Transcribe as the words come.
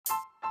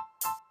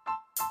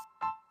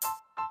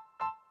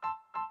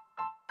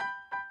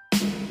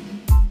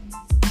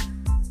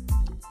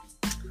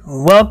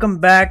Welcome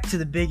back to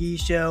the Big E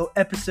Show,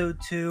 episode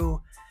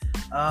 2.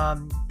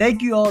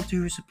 Thank you all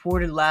who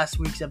supported last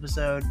week's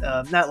episode.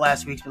 Not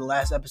last week's, but the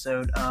last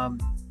episode.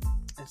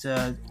 It's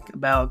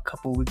about a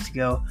couple weeks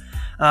ago.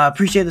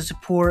 Appreciate the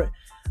support.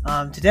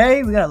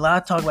 Today, we got a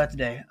lot to talk about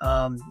today.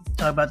 Talk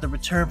about the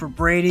return for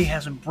Brady.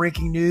 Have some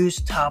breaking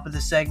news, top of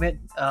the segment.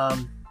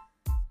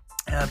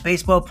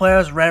 Baseball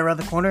players right around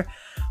the corner.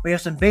 We have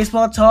some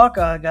baseball talk.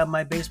 I got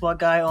my baseball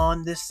guy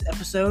on this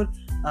episode.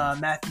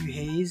 Matthew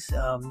Hayes,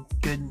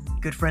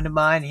 good friend of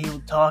mine. He will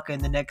talk in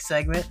the next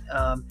segment.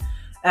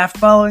 After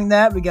following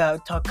that, we got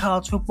to talk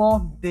college football.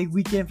 Big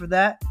weekend for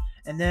that.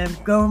 And then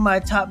go over my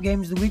top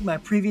games of the week, my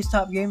previous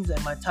top games,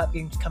 and my top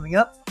games coming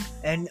up,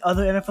 and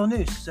other NFL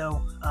news.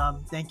 So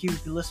thank you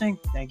for listening.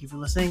 Thank you for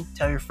listening.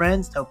 Tell your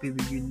friends. Tell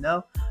people you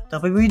know. Tell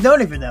people you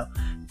don't even know.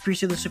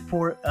 Appreciate the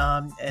support.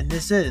 And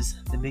this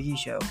is the Big E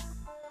Show.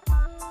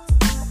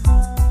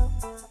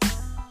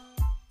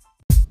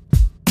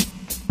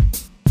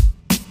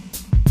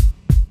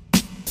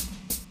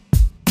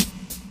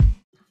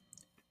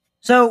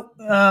 So,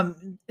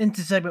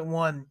 into segment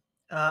 1,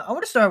 I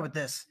want to start with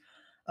this.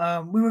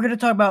 We were going to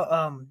talk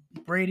about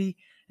Brady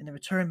and the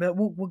return, but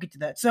we'll get to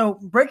that. So,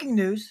 breaking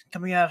news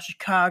coming out of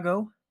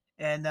Chicago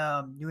and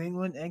New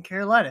England and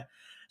Carolina.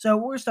 So,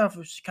 we're going to start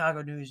with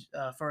Chicago news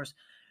first.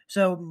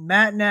 So,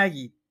 Matt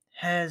Nagy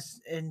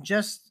has, in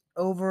just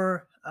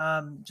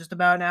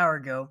about an hour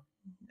ago,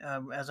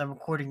 as I'm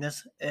recording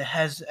this,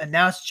 has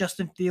announced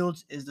Justin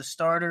Fields is the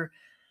starter.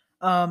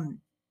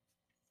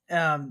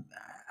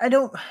 I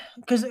don't,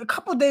 because a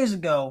couple of days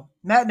ago,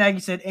 Matt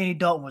Nagy said Andy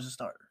Dalton was a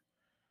starter.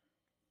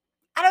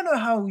 I don't know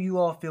how you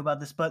all feel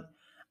about this, but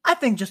I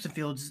think Justin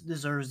Fields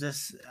deserves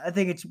this. I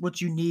think it's what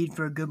you need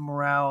for a good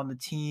morale on the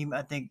team.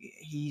 I think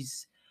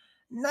he's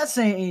not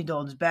saying Andy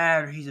Dalton's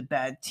bad or he's a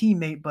bad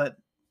teammate, but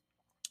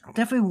I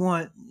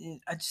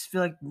just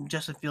feel like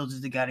Justin Fields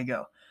is the guy to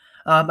go.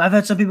 I've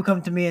had some people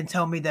come to me and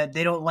tell me that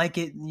they don't like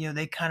it. You know,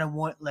 they kind of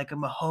want like a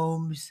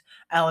Mahomes,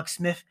 Alex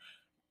Smith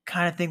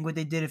kind of thing what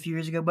they did a few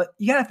years ago. But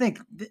you got to think,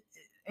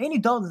 Andy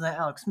Dalton's not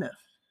Alex Smith.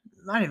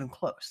 Not even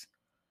close.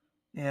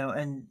 You know,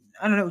 and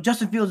I don't know,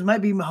 Justin Fields might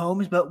be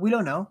Mahomes, but we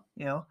don't know,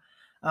 you know.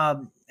 I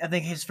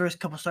think his first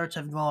couple starts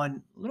have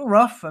gone a little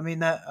rough. I mean,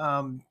 that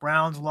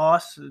Browns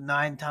loss,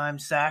 9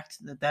 times sacked,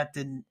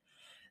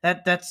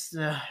 that's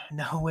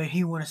no way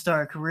he want to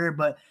start a career.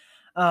 But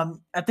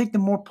I think the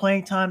more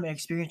playing time and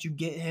experience you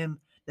get him,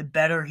 the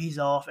better he's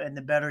off and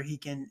the better he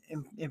can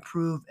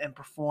improve and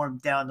perform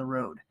down the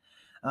road.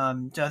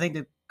 So I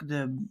think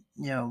the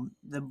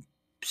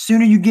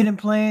sooner you get him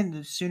playing,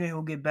 the sooner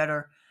he'll get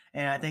better.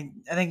 And I think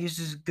this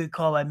is a good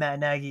call by Matt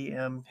Nagy,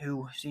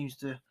 who seems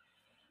to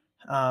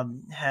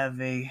have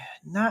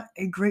not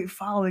a great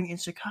following in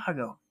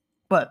Chicago.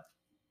 But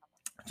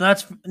so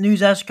that's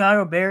news out of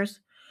Chicago Bears.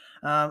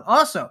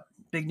 Also,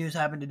 big news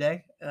happened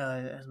today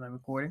as I'm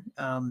recording.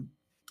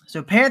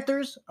 So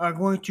Panthers are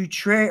going to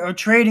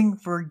trading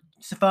for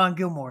Stephon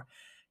Gilmore.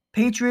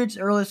 Patriots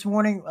early this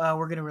morning,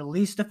 we're going to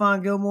release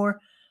Stephon Gilmore,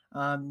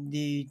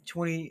 the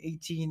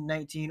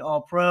 2018-19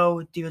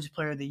 All-Pro, Defensive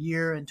Player of the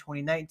Year in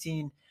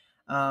 2019.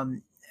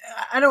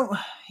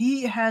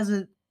 He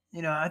hasn't,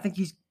 I think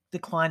he's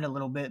declined a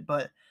little bit,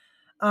 but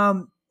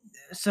with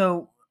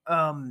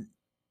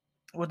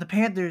the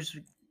Panthers,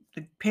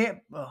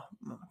 get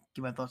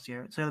my thoughts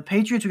here. So the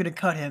Patriots are going to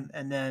cut him,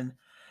 and then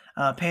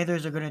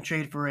Panthers are going to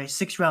trade for a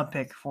 6th-round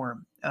pick for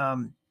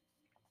him.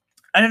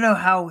 I don't know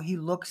how he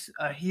looks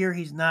here.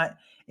 He's not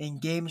in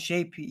game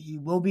shape. He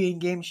will be in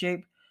game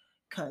shape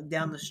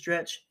down the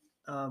stretch.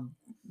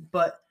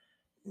 But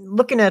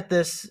looking at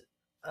this,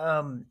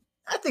 I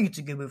think it's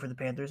a good move for the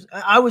Panthers.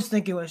 I was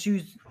thinking when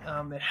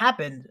it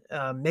happened,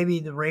 maybe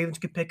the Ravens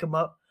could pick him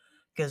up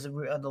because of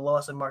the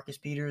loss of Marcus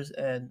Peters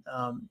and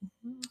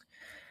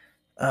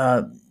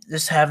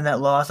just having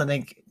that loss. I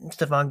think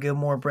Stephon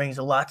Gilmore brings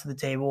a lot to the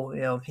table.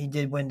 You know, he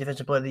did win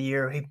Defensive Player of the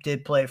Year. He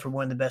did play for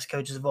one of the best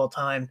coaches of all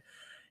time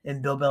in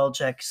Bill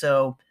Belichick.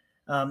 So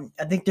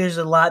I think there's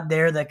a lot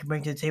there that can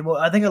bring to the table.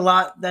 I think a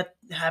lot that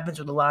happens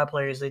with a lot of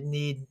players. They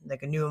need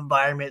like a new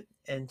environment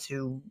and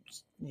to,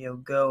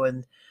 go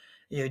and,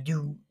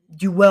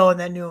 do well in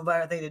that new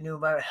environment. I think the new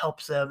environment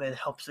helps them and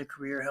helps their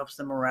career, helps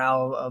the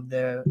morale of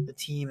the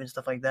team and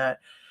stuff like that.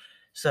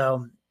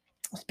 So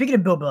speaking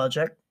of Bill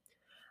Belichick,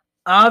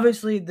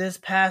 obviously this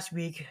past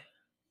week,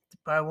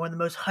 probably one of the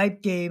most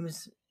hyped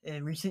games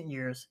in recent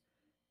years,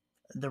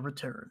 the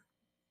return.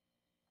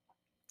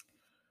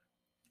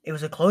 It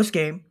was a close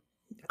game,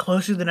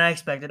 closer than I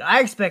expected.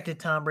 I expected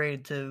Tom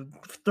Brady to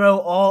throw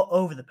all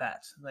over the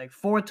Pats, like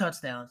 4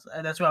 touchdowns.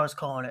 That's what I was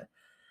calling it.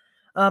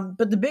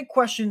 But the big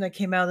question that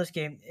came out of this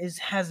game is: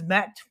 Has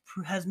Mac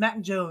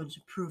Jones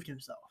proved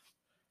himself?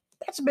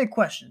 That's a big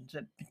question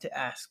to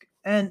ask,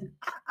 and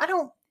I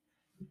don't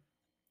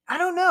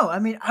know. I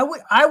mean,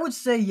 I would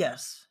say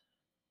yes,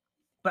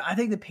 but I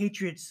think the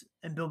Patriots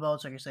and Bill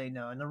Belichick are saying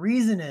no, and the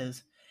reason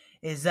is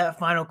that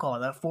final call,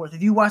 that fourth.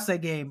 If you watch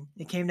that game,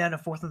 it came down to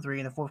 4th and 3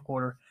 in the fourth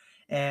quarter,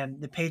 and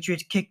the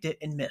Patriots kicked it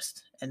and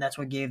missed, and that's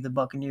what gave the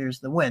Buccaneers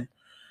the win.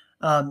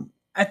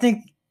 I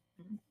think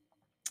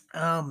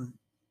Um,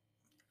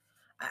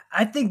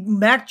 I think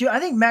Mac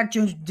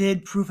Jones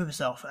did prove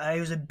himself. It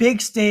was a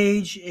big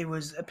stage. It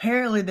was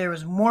apparently there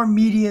was more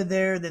media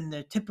there than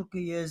there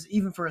typically is,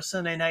 even for a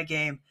Sunday night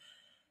game.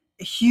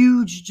 A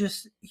huge,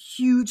 just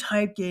huge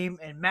hype game,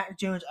 and Mac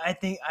Jones, I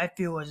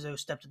feel as though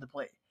stepped to the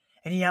plate,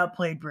 and he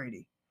outplayed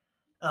Brady.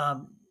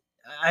 Um,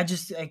 I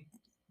just I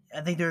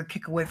think they're a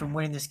kick away from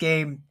winning this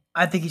game.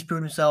 I think he's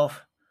proven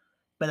himself,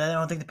 but I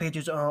don't think the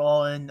Patriots are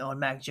all in on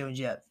Mac Jones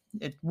yet.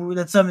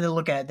 That's something to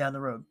look at down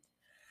the road.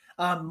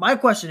 My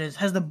question is: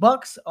 has the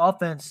Bucks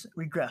offense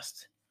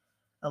regressed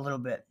a little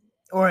bit,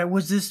 or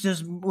was this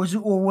just was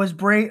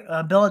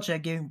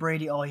Belichick giving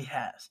Brady all he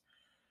has?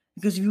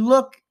 Because if you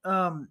look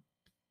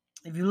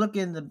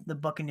in the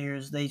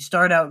Buccaneers, they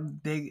start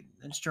out big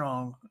and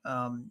strong,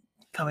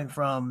 coming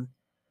from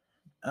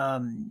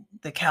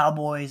the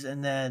Cowboys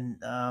and then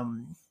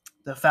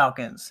the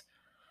Falcons.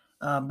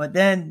 But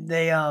then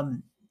they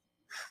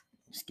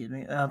excuse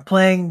me,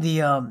 playing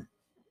the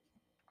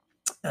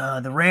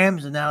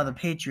Rams and now the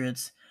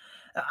Patriots.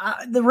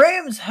 The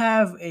Rams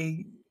have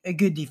a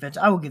good defense.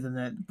 I will give them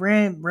that.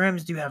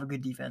 Rams do have a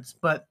good defense,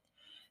 but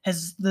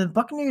has the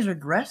Buccaneers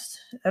regressed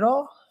at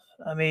all?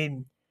 I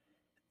mean,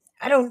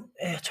 I don't.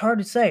 It's hard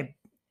to say.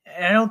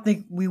 I don't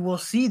think we will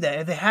see that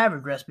if they have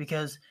regressed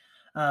because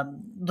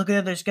looking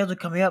at their schedule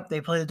coming up,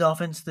 they play the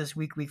Dolphins this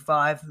week, week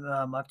 5,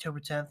 October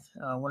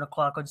 10th, 1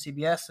 o'clock on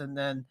CBS, and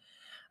then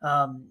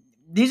um,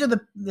 these are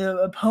the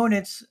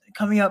opponents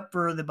coming up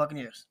for the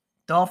Buccaneers.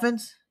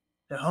 Dolphins,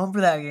 they're home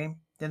for that game.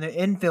 Then they're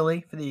in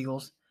Philly for the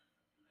Eagles.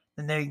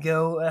 Then they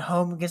go at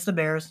home against the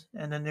Bears,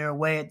 and then they're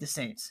away at the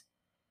Saints.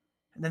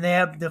 And then they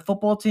have the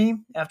football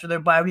team after their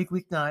bye week,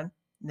 week 9.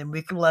 And then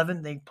week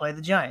 11, they play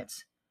the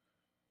Giants.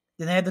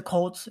 Then they have the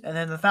Colts and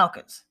then the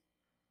Falcons.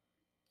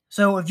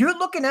 So if you're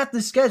looking at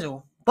the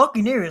schedule,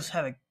 Buccaneers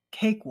have a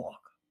cakewalk.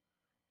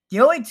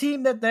 The only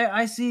team that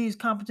I see as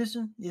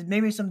competition is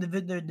maybe some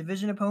their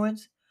division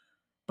opponents,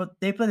 but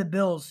they play the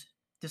Bills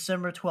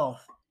December 12th.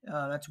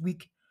 That's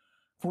week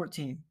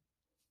 14.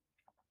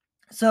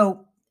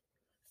 So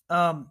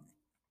um,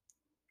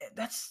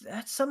 that's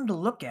something to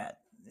look at.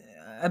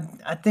 I,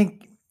 I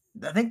think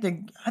I think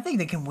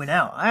they can win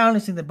out. I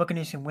honestly think the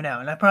Buccaneers can win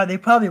out, and they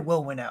probably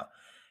will win out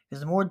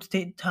because the more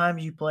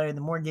times you play, the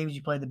more games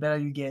you play, the better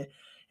you get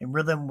in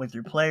rhythm with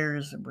your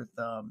players, with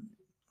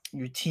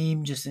your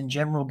team, just in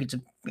general gets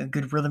a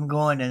good rhythm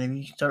going, and if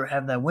you start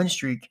having that win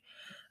streak,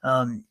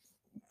 um,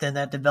 then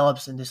that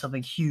develops into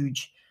something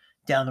huge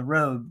down the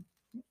road.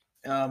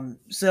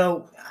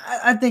 So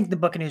I think the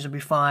Buccaneers will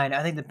be fine.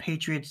 I think the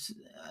Patriots.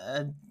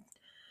 I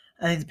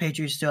think the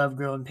Patriots still have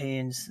growing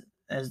pains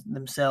as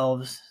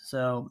themselves.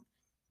 So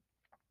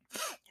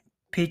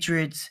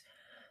Patriots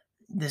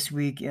this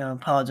week.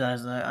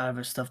 Apologize. I have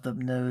a stuffed up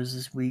nose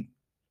this week.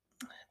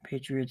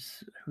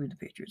 Patriots. Who did the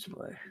Patriots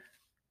play?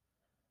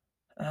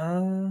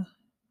 Uh,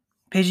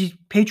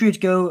 Patriots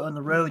go on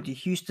the road to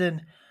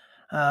Houston.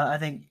 I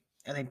think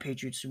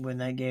Patriots should win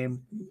that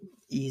game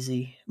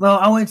easy. Well,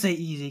 I wouldn't say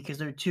easy because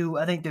they're two.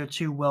 I think they're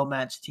two well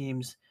matched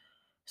teams.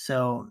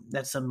 So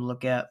that's something to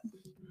look at.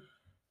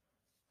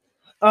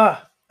 All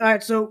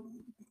right. So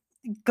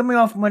coming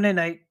off Monday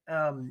night,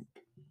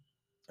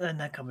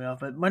 not coming off,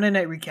 but Monday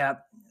night recap.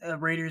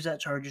 Raiders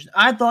at Chargers.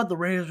 I thought the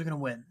Raiders were going to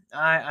win.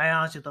 I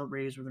honestly thought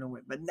Raiders were going to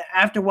win. But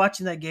after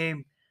watching that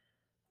game,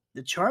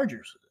 the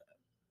Chargers,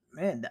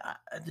 man,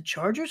 the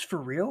Chargers for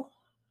real?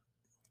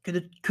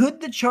 Could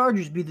the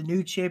Chargers be the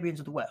new champions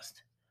of the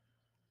West?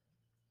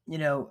 You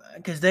know,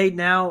 because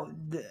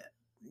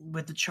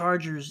with the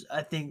Chargers,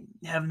 I think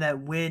having that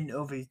win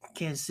over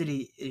Kansas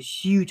City is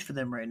huge for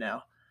them right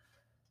now.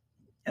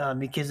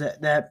 Because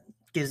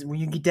because when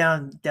you get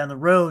down the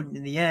road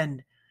in the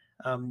end,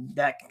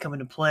 that can come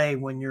into play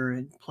when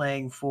you're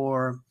playing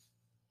for.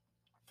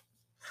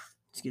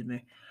 Excuse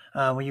me.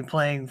 When you're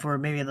playing for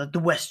maybe the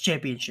West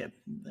Championship,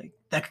 like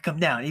that could come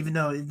down. Even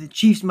though the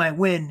Chiefs might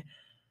win,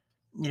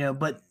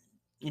 but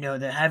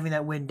that having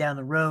that win down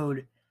the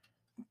road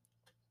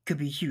could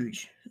be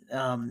huge.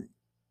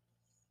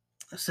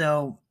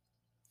 So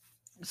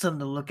something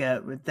to look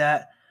at with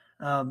that.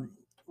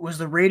 Was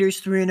the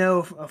Raiders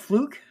 3-0 a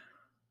fluke?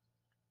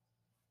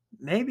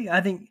 Maybe.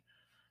 I think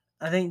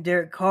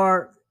Derek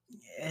Carr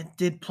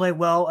did play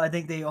well. I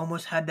think they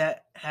almost had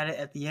it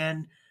at the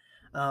end.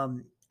 I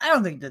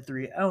don't think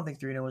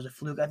 3-0 was a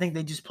fluke. I think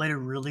they just played a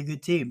really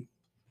good team.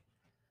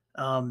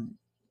 And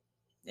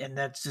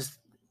that's just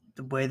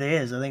the way they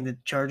is. I think the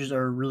Chargers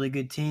are a really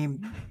good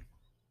team.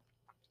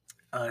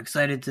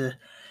 Excited to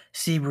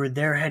see where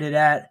they're headed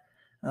at.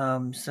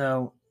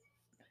 So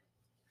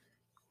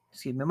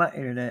excuse me, my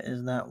internet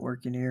is not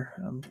working here.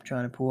 I'm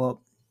trying to pull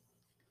up.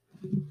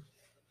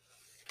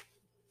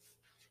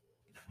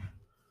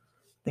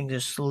 Things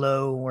are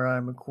slow where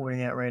I'm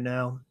recording at right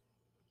now.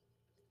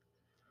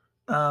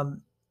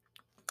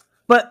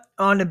 But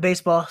on to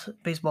baseball.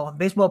 Baseball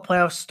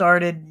playoffs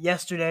started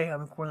yesterday.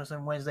 I'm recording this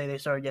on Wednesday. They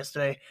started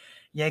yesterday.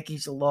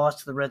 Yankees lost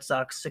to the Red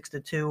Sox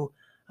 6-2.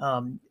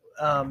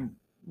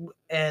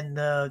 And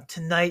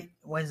tonight,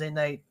 Wednesday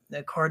night,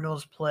 the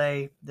Cardinals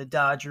play the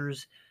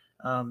Dodgers.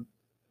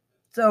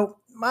 So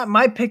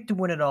my pick to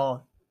win it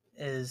all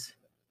is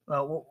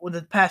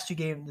the past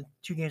the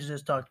 2 games I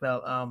just talked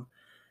about.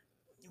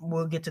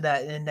 We'll get to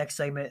that in the next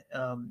segment.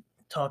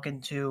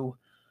 Talking to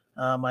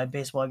my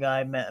baseball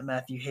guy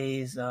Matthew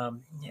Hayes. I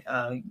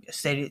would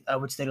stay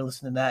to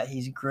listen to that.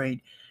 He's a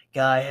great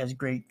guy, has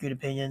good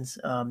opinions.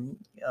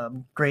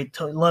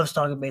 Loves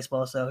talking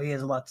baseball, so he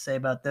has a lot to say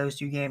about those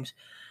 2 games.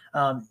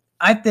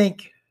 I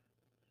think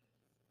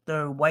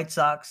the White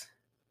Sox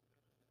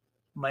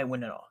might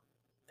win it all.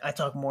 I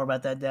talk more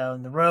about that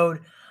down the road.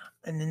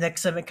 In the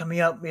next segment coming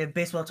up, we have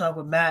baseball talk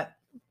with Matt.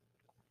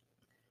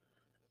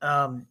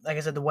 Like I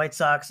said, the White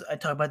Sox, I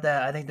talk about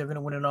that. I think they're going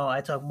to win it all. I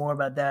talk more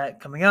about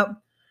that coming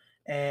up.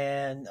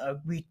 And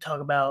we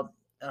talk about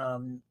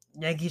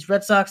Yankees,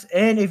 Red Sox.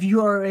 And if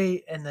you are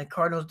and the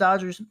Cardinals,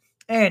 Dodgers.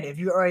 And if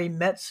you are a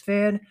Mets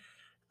fan,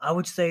 I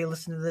would say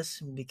listen to this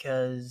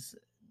because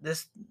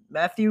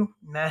Matt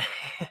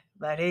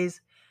Hayes,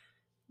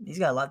 he's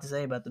got a lot to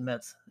say about the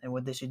Mets and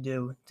what they should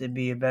do to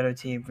be a better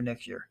team for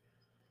next year.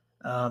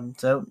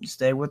 So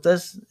stay with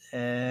us,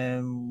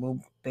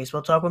 and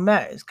baseball talk with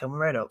Matt is coming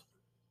right up.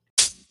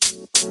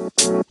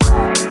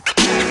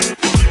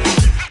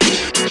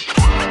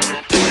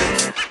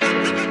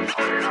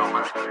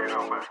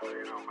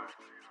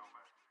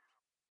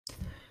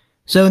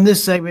 So in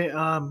this segment,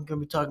 I'm going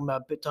to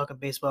be talking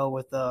baseball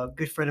with a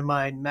good friend of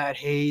mine, Matt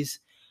Hayes.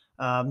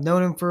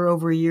 Known him for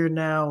over a year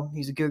now.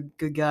 He's a good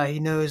guy. He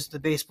knows the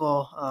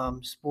baseball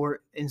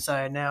sport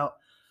inside and out.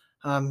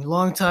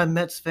 Longtime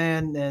Mets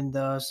fan,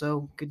 and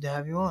so good to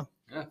have you on.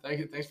 Yeah, thank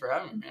you. Thanks for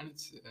having me, man.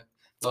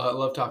 I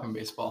love talking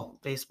baseball.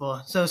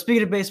 So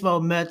speaking of baseball,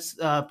 Mets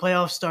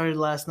playoffs started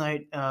last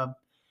night.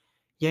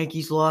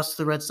 Yankees lost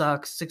to the Red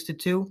Sox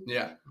 6-2.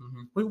 Yeah.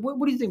 Mm-hmm.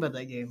 What do you think about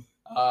that game?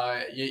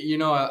 I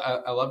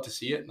love to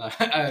see it.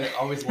 I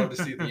always love to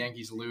see the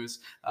Yankees lose.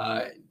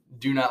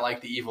 Do not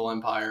like the evil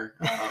empire.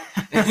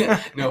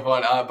 No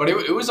fun. But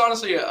it was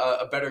honestly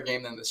a better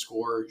game than the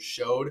score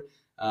showed.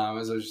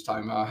 As I was just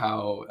talking about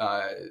how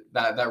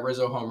that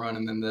Rizzo home run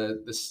and then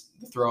the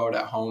throw it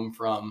at home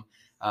from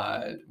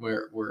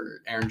where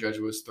Aaron Judge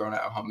was thrown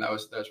out at home, that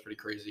was pretty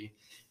crazy.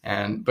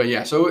 But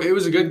yeah, so it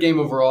was a good game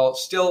overall.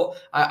 Still,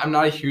 I'm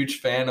not a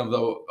huge fan of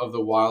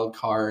the wild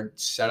card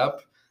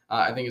setup.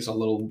 I think it's a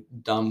little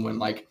dumb when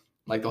like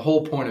the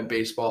whole point of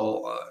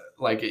baseball,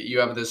 you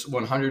have this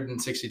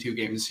 162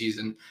 game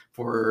season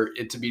for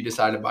it to be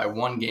decided by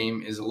one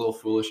game is a little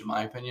foolish in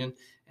my opinion.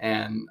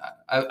 And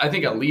I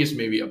think at least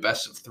maybe a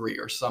best of 3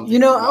 or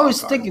something. I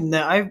was thinking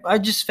that I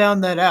just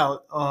found that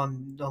out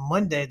on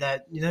Monday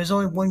that there's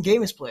only one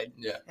game is played.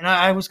 Yeah. And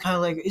I was kind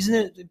of like, isn't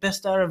it the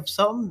best out of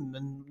something?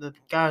 And the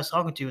guy I was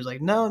talking to was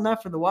like, no,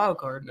 not for the wild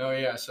card. No,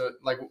 yeah. So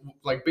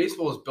like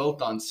baseball is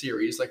built on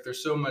series. Like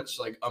there's so much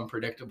like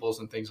unpredictables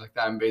and things like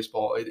that in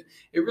baseball. It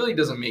really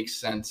doesn't make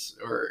sense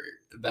or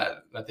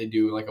that they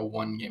do like a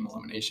 1 game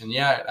elimination.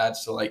 Yeah, it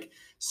adds to like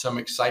some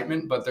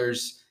excitement, but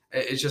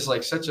it's just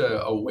like such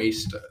a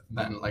waste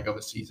then like of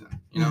a season,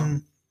 Mm-hmm.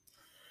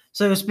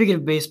 So speaking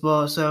of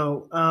baseball,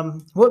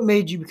 what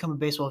made you become a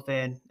baseball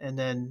fan and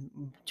then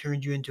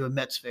turned you into a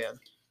Mets fan?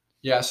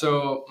 Yeah,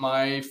 so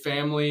my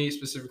family,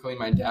 specifically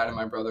my dad and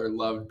my brother,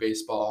 loved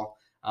baseball.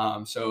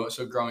 So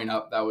growing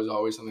up, that was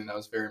always something that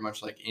was very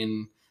much like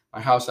in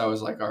my house. That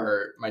was like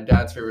my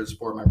dad's favorite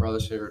sport, my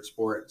brother's favorite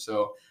sport.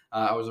 So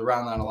I was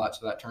around that a lot.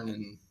 So that turned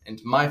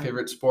into my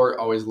favorite sport.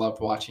 Always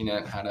loved watching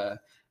it. Had a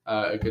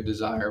good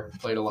desire.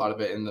 Played a lot of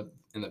it in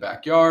the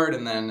backyard,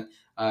 and then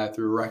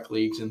through rec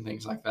leagues and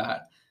things like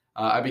that.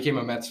 I became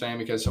a Mets fan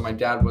because my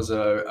dad was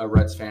a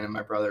Reds fan and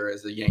my brother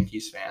is a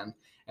Yankees fan,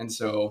 and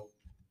so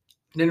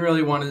didn't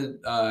really want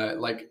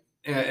to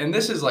and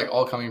this is like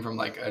all coming from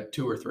like a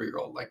 2 or 3 year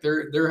old. Like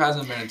there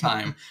hasn't been a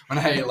time when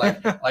I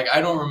like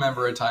I don't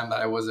remember a time that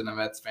I wasn't a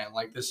Mets fan.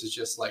 Like this is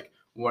just like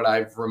what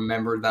I've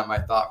remembered that my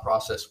thought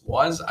process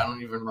was. I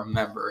don't even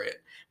remember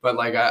it, but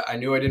like I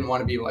knew I didn't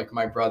want to be like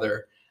my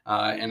brother.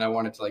 And I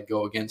wanted to like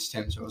go against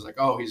him. So I was like,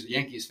 oh, he's a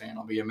Yankees fan.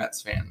 I'll be a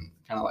Mets fan.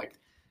 Kind of like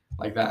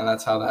that. And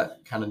that's how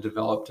that kind of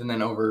developed. And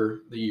then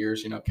over the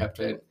years, kept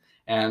it.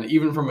 And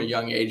even from a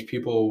young age,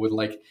 people would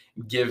like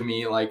give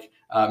me like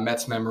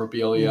Mets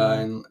memorabilia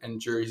and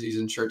jerseys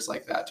and shirts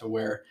like that to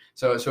wear.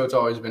 So it's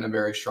always been a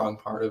very strong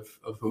part of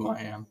who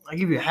I am. I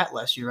gave you a hat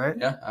last year, right?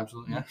 Yeah,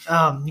 absolutely.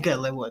 Yeah. You got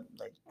like what?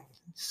 Like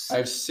I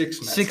have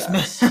 6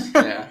 Mets hats.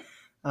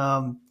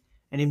 Yeah.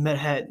 Any Met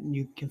hat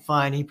you can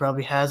find, he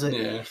probably has it.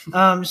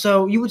 Yeah.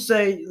 So you would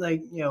say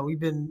like you've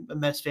been a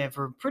Mets fan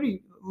for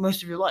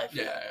most of your life.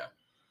 Yeah.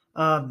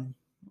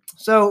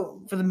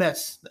 So for the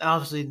Mets,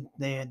 obviously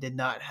they did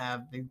not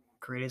have the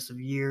greatest of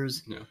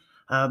years.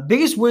 No.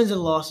 Biggest wins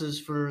and losses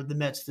for the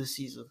Mets this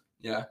season.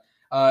 Yeah.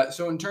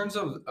 So in terms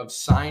of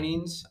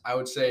signings, I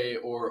would say,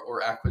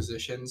 or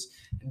acquisitions,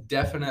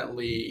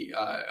 definitely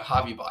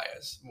Javi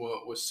Baez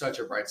was such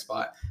a bright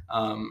spot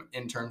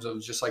in terms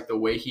of just like the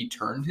way he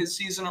turned his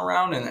season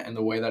around and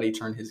the way that he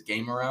turned his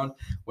game around,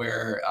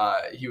 where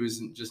he was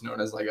just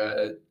known as like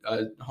a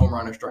home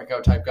run or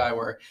strikeout type guy,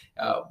 where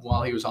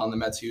while he was on the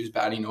Mets, he was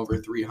batting over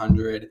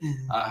 300,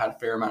 had a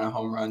fair amount of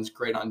home runs,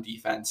 great on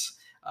defense.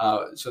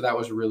 So that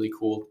was really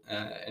cool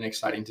and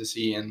exciting to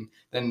see. And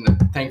then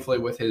thankfully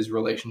with his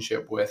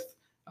relationship with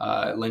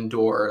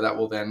Lindor, that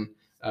will then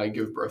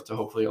give birth to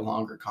hopefully a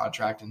longer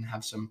contract and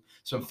have some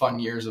fun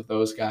years of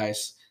those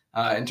guys.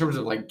 In terms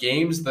of like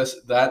games,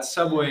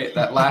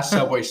 that last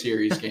Subway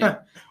Series game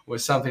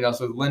was something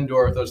else with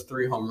Lindor with those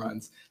 3 home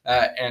runs,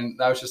 and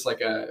that was just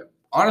like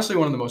honestly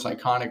one of the most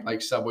iconic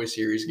like Subway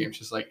Series games,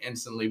 just like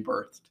instantly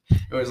birthed.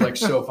 It was like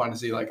so fun to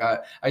see. Like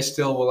I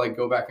still will like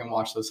go back and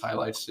watch those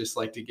highlights just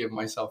like to give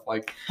myself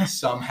like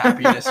some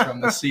happiness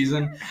from the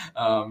season.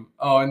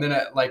 And then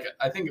like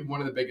I think one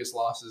of the biggest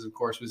losses, of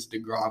course, was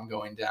DeGrom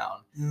going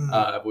down.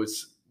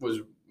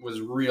 Was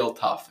real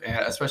tough,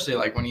 especially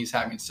like when he's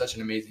having such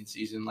an amazing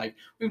season. Like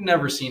we've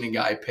never seen a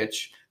guy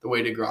pitch the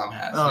way DeGrom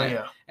has. Oh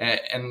yeah,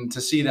 and to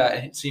see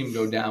him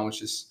go down was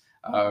just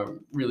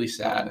really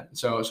sad.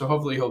 So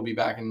hopefully he'll be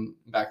back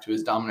to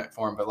his dominant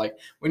form. But like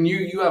when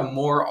you have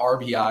more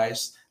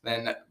RBIs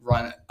than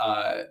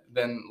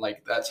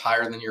like that's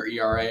higher than your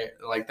ERA,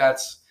 like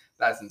that's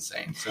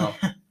insane. So.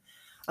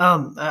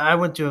 I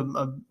went to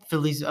a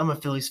Phillies. I'm a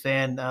Phillies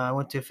fan. I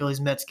went to a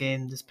Phillies Mets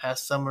game this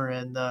past summer,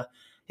 and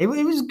it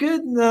was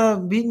good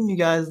beating you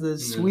guys. The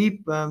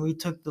sweep. We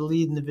took the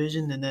lead in the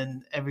division, and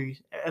then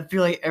I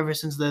feel like ever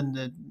since then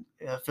the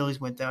Phillies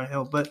went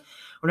downhill. But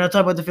we're not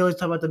talking about the Phillies.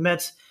 Talking about the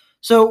Mets.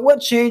 So, what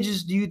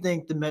changes do you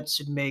think the Mets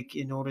should make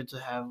in order to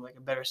have like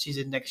a better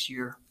season next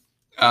year?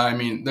 I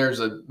mean, there's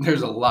a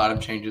lot of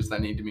changes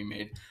that need to be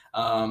made.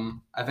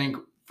 I think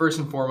first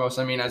and foremost,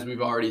 I mean, as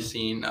we've already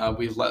seen,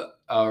 we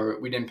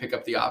didn't pick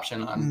up the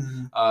option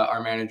on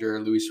our manager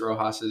Luis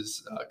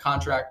Rojas's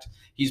contract.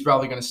 He's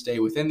probably going to stay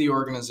within the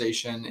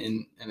organization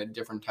in a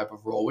different type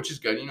of role, which is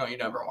good. You know, you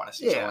never want to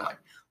see someone like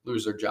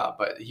lose their job,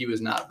 but he was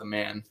not the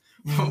man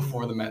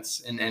for the Mets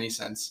in any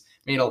sense.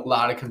 Made a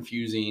lot of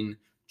confusing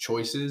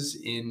choices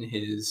in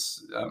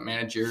his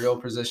managerial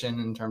position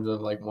in terms of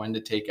like when to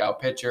take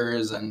out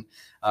pitchers and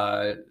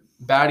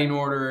batting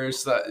orders.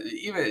 So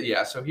he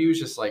was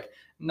just like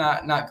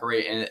not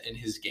great in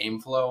his game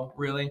flow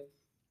really.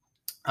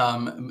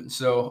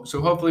 So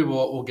hopefully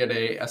we'll get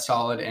a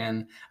solid,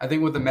 and I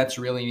think what the Mets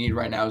really need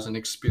right now is an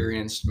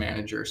experienced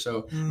manager.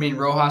 So I mean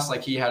Rojas,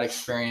 like he had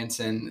experience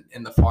in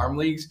the farm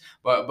leagues,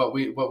 but what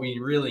we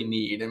really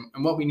need and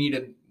what we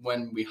needed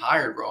when we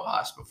hired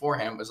Rojas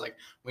beforehand was like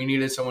we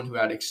needed someone who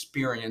had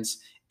experience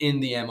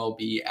in the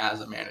MLB as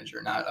a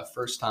manager, not a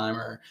first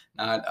timer,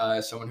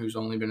 not someone who's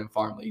only been in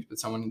farm leagues, but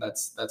someone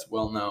that's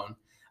well known.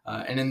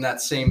 And in that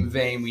same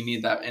vein, we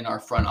need that in our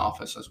front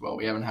office as well.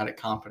 We haven't had a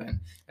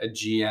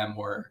GM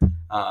or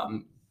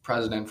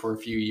president for a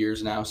few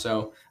years now.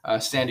 So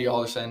Sandy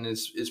Alderson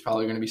is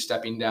probably going to be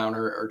stepping down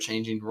or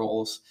changing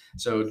roles.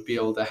 So to be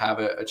able to have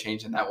a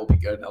change in that will be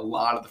good. A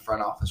lot of the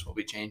front office will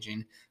be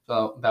changing.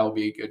 So that will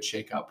be a good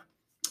shakeup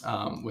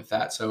with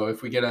that. So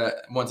if we get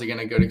once again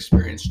a good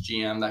experienced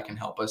GM that can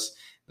help us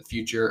in the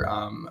future,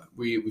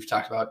 we've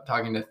talked about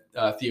talking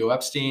to Theo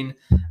Epstein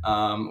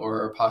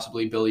or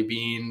possibly Billy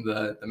Bean,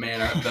 the man,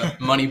 the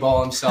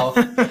Moneyball himself.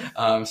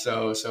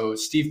 So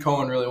Steve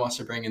Cohen really wants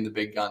to bring in the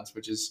big guns,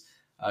 which is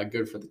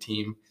good for the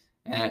team.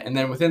 And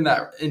then within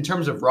that, in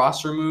terms of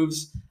roster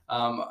moves,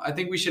 I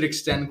think we should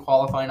extend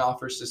qualifying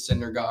offers to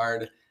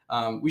Syndergaard.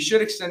 We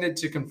should extend it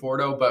to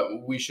Conforto,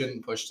 but we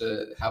shouldn't push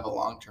to have a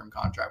long-term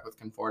contract with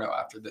Conforto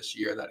after this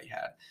year that he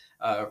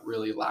had,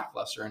 really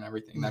lackluster in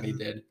everything that he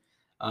did.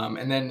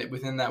 And then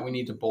within that, we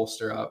need to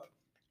bolster up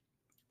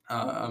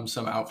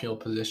some outfield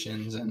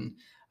positions and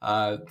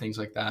things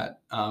like that.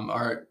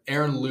 Our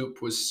Aaron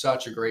Loop was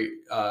such a great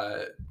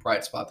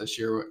bright spot this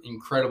year.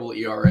 Incredible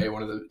ERA,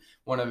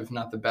 one of if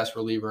not the best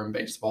reliever in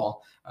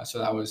baseball. So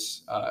that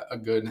was a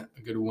good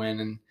win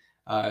and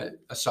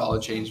a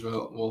solid change.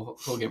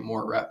 He'll get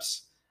more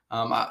reps.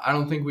 I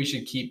don't think we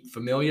should keep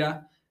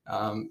Familia.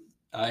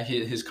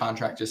 His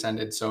contract just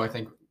ended, so I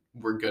think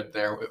we're good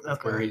there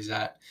with where he's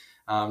at.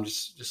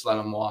 Just let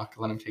him walk,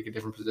 let him take a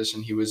different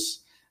position. He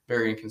was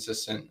very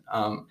inconsistent.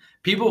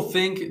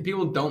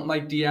 People don't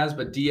like Diaz,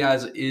 but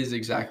Diaz is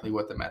exactly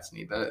what the Mets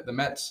need. The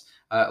Mets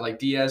like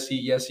Diaz.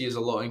 He is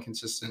a little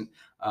inconsistent,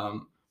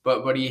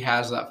 but he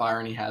has that fire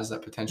and he has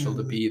that potential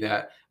to be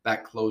that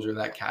closer,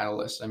 that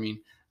catalyst. I mean,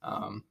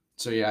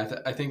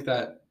 I think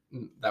that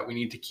we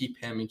need to keep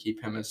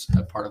him as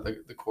a part of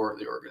the core of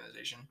the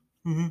organization.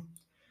 Mm-hmm.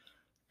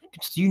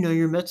 You know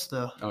your Mets,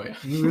 though. Oh yeah,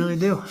 you really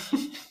do.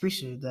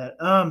 Appreciate that.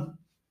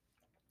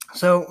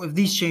 So with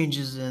these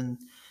changes in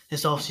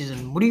this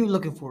offseason, what are you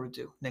looking forward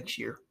to next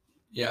year?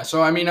 Yeah,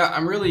 so I mean,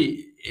 I'm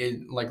really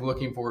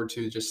looking forward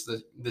to just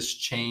this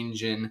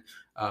change in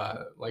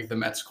like the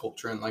Mets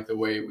culture and like the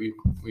way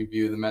we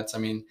view the Mets. I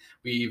mean,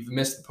 we've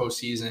missed the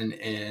postseason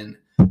in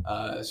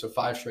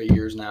 5 straight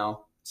years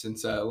now.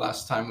 Since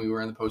last time we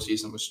were in the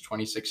postseason was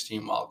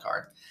 2016 wild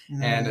card.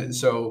 And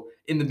so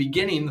in the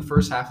beginning, the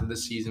first half of the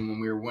season when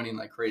we were winning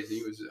like crazy,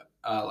 it was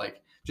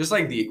just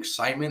like the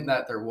excitement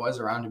that there was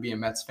around to be a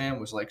Mets fan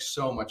was like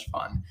so much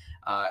fun.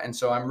 And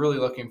so I'm really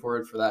looking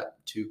forward for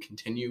that to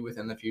continue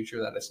within the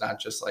future, that it's not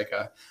just like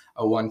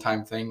a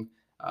one-time thing.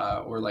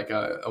 or like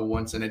a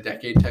once in a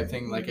decade type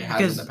thing, like it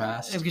has in the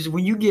past. Because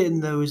when you get in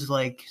those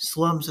like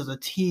slumps as a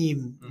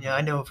team, Mhm.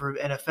 I know for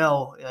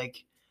NFL,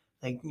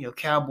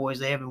 Cowboys,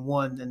 they haven't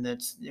won, and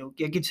that's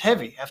it gets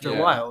heavy after a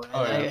Yeah. while, and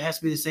Oh, yeah. it has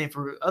to be the same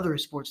for other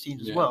sports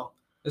teams as Yeah. well.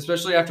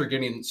 Especially after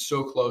getting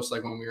so close,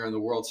 like when we were in the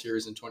World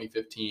Series in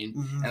 2015,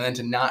 Mhm. and then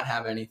to not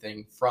have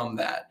anything from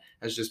that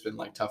has just been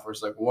like tough. Where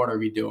it's like, what are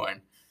we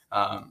doing?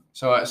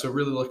 So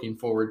really looking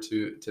forward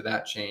to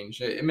that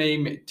change. It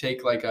may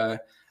take like a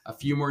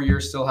few more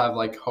years, still have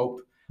like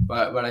hope,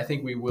 but I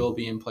think we will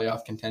be in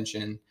playoff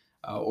contention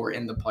or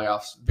in the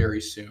playoffs very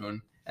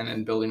soon. And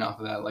then building off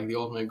of that, like the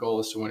ultimate goal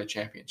is to win a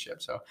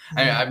championship. So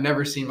I've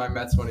never seen my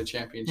Mets win a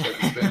championship.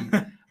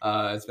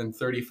 It's been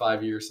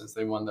 35 years since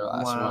they won their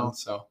last Wow. one.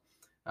 So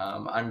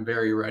I'm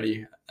very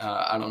ready.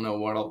 I don't know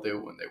what I'll do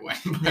when they win,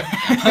 but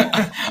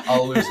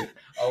I'll lose it.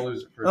 I'll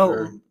lose it for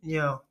sure.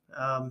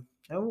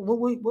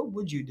 What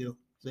would you do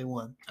if they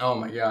won? Oh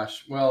my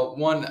gosh. Well,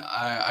 one,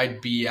 I'd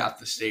be at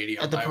the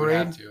stadium. At the I would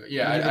have parade? to.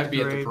 Yeah, I'd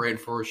be at the parade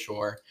for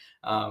sure.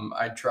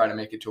 I'd try to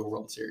make it to a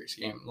World Series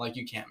game. Like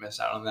you can't miss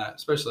out on that,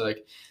 especially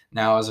like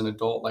now as an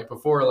adult. Like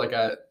before, like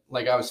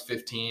I was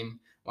 15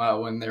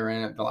 when they were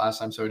in it the last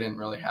time, so I didn't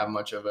really have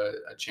much of a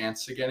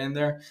chance to get in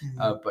there.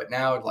 Mhm. But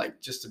now, like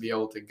just to be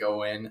able to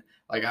go in,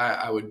 like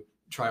I would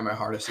try my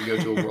hardest to go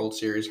to a World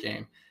Series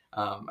game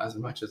as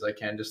much as I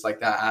can. Just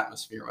like that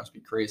atmosphere must be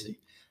crazy.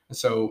 And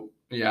so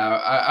yeah,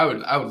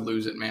 I would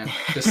lose it, man.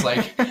 Just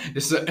like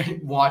just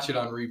watch it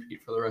on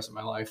repeat for the rest of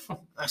my life.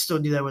 I still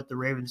do that with the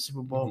Ravens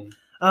Super Bowl.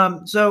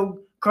 Mhm.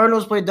 So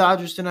Cardinals play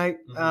Dodgers tonight.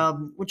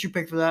 Mhm. What's your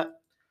pick for that?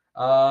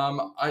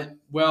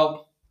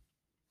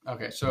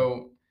 Okay,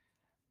 so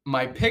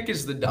my pick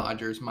is the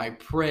Dodgers. My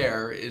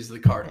prayer is the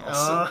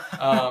Cardinals.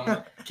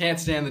 Can't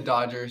stand the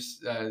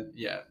Dodgers.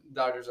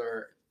 Dodgers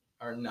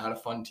are not a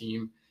fun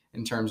team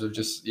in terms of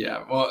just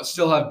Well,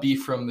 still have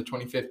beef from the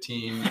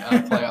 2015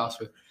 playoffs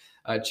with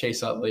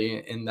Chase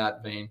Utley in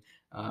that vein.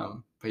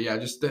 But yeah,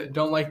 just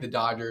don't like the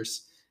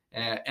Dodgers,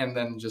 and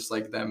then just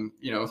like them,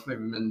 they've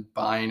been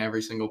buying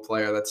every single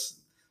player that's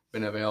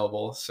been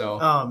available. So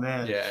Oh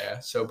man, yeah.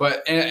 So,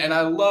 but and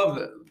I love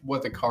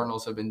what the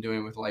Cardinals have been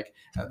doing with like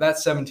that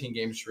 17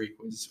 game streak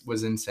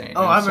was insane.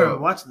 Oh, And I remember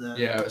watching that.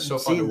 Yeah, it was so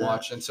fun to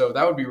watch, and so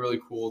that would be really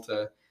cool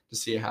to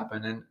see it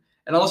happen,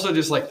 and also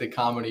just like the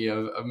comedy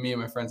of me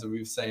and my friends that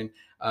we've saying,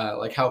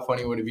 like how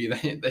funny would it be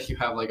that you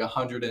have like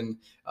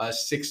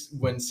 106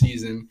 win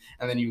season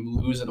and then you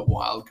lose in a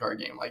wild card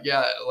game? Like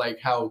like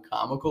how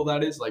comical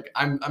that is. Like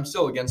I'm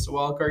still against the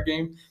wild card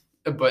game,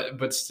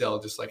 but still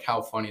just like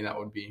how funny that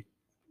would be.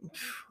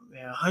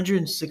 Yeah,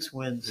 106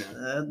 wins.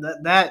 Yeah.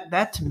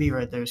 That to me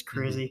right there is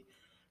crazy.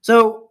 Mm-hmm.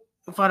 So,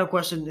 final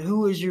question: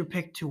 who is your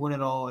pick to win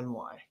it all and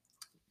why?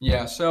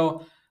 Yeah.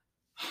 So.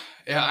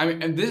 Yeah, I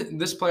mean, and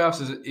this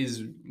playoffs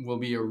will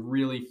be a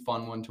really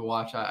fun one to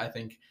watch. I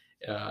think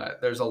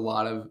there's a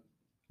lot of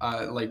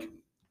like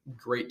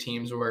great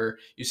teams where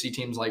you see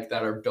teams like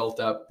that are built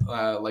up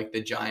like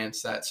the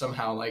Giants that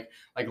somehow like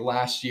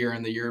last year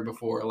and the year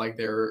before like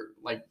they're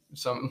like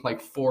some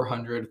like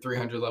 400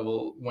 300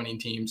 level winning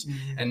teams,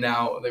 and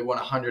now they won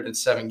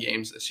 107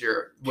 games this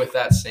year with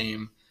that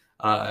same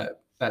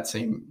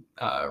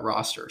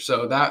roster.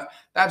 So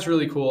that's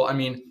really cool. I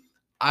mean,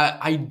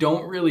 I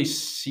don't really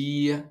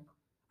see.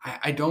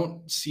 I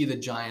don't see the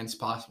Giants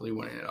possibly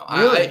winning it all.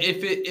 Really?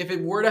 If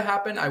it were to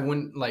happen, I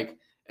wouldn't like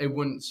it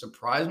wouldn't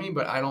surprise me,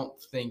 but I don't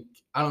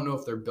know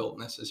if they're built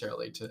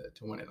necessarily to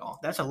win it all.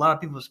 That's a lot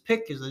of people's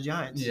pick is the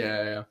Giants.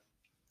 Yeah.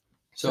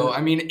 So I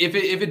mean, if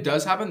it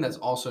does happen, that's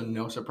also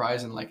no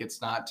surprise, and like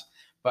it's not.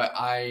 But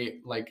I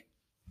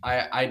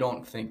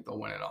don't think they'll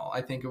win it all.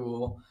 I think it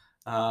will.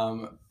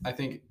 I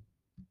think.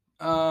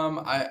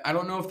 I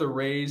don't know if the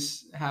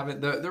Rays have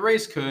it. The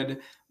Rays could.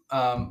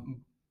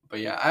 But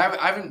yeah,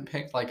 I haven't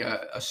picked like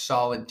a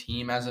solid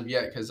team as of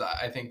yet because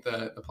I think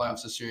the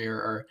playoffs this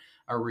year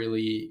are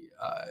really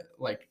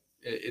like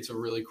it's a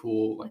really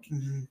cool like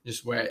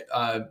just way.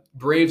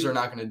 Braves are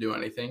not going to do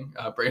anything.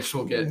 Braves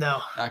will get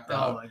knocked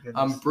out. My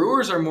goodness.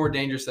 Brewers are more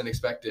dangerous than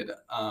expected.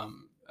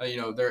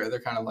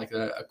 They're kind of like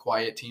a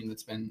quiet team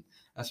that's been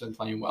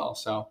playing well.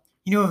 So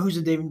who's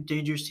a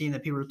dangerous team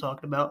that people are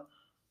talking about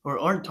or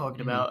aren't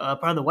talking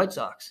about? Probably the White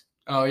Sox.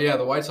 Oh yeah,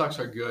 the White Sox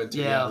are good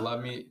too. Yeah,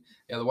 love me.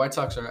 Yeah, the White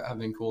Sox have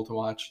been cool to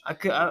watch. I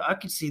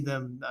could see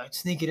them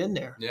sneaking in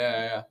there.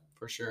 Yeah,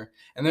 for sure.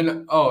 And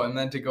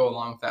then to go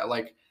along with that,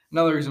 like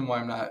another reason why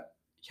I'm not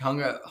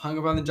hung up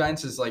on the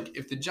Giants is like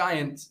if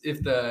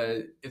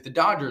the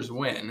Dodgers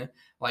win,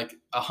 like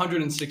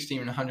 116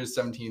 and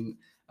 117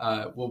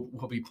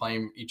 will be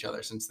playing each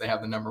other since they have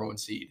the number one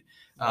seed.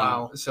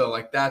 Wow. So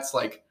like that's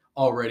like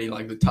already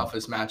like the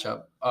toughest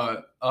matchup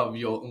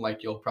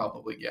you'll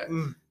probably get.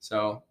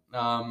 So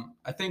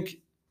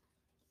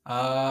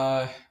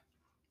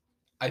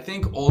I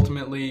think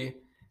ultimately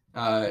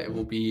it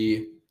will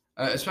be,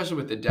 especially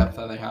with the depth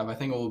that they have, I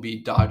think it will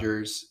be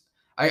Dodgers.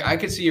 I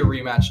could see a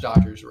rematch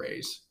Dodgers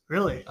Rays.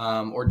 Really?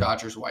 Or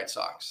Dodgers White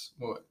Sox.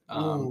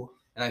 And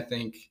I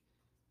think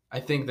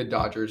the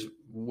Dodgers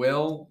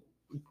will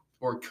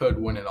or could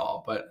win it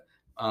all, but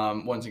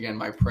once again,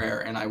 my prayer,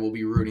 and I will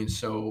be rooting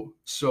so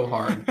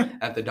hard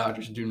that the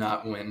Dodgers do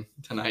not win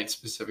tonight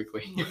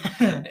specifically,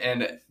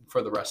 and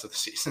for the rest of the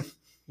season.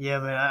 Yeah,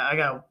 man, I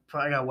got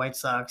White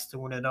Sox to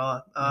win it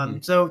all. Mm-hmm.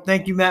 So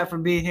thank you, Matt, for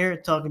being here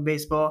talking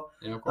baseball.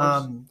 Yeah, of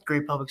course.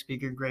 Great public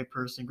speaker, great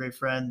person, great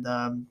friend,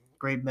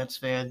 great Mets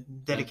fan,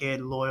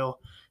 dedicated, loyal.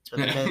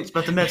 It's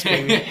about the Mets,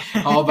 baby.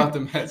 All about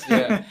the Mets.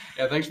 Yeah.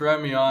 Thanks for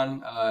having me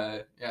on.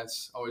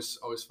 It's always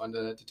fun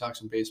to talk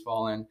some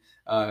baseball, and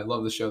I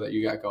love the show that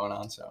you got going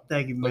on. So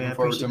thank you, man. Looking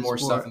forward to more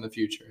stuff in the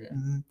future. Yeah.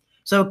 Mm-hmm.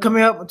 So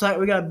coming up,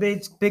 we got a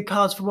big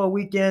college football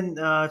weekend.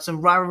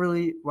 Some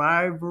rivalries.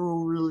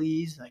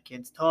 I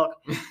can't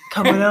talk.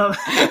 Coming up.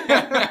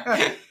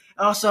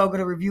 Also, I'm going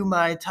to review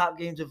my top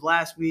games of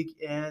last week,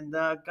 and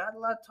got a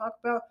lot to talk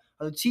about.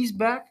 Are the Chiefs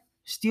back?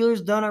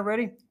 Steelers done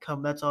already?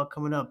 That's all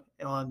coming up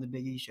on the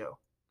Big E Show.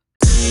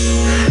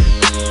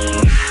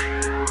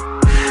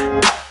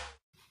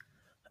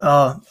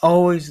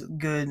 Always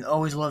good.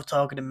 Always love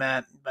talking to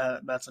Matt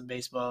about some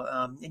baseball.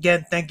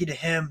 Again, thank you to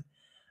him.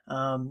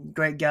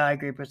 Great guy,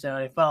 great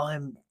personality. Follow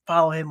him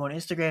on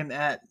Instagram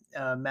at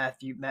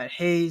Matt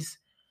Hayes.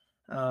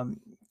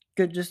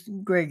 Good, just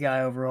great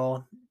guy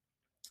overall.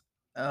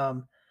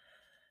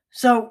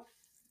 So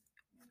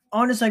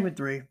on to segment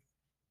 3.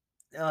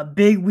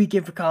 Big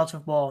weekend for college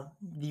football.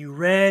 The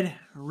Red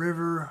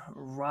River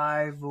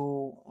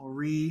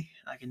rivalry.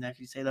 I can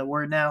actually say that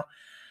word now.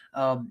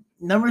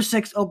 Number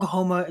 6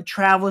 Oklahoma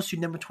travels to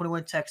number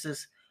 21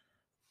 Texas.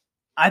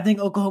 I think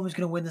Oklahoma's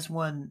going to win this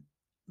one,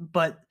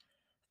 but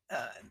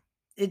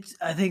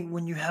I think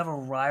when you have a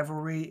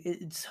rivalry,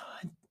 it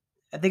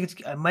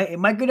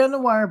might go down the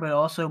wire, but it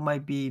also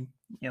might be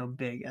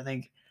big. I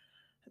think,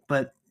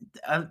 but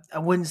I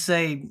wouldn't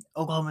say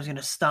Oklahoma's going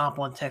to stomp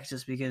on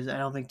Texas, because I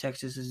don't think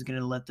Texas is going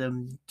to let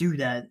them do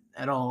that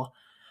at all.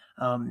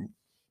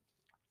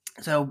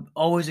 So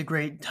always a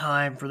great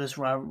time for this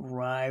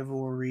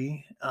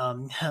rivalry.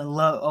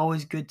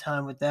 Always good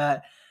time with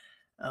that.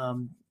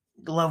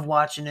 Love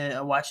watching it.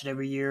 I watch it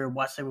every year.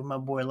 Watched it with my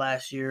boy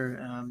last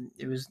year.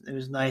 It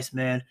was nice,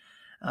 man.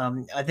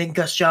 I think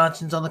Gus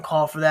Johnson's on the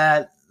call for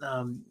that.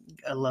 I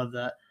love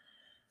that.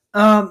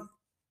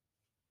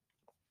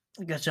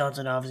 Gus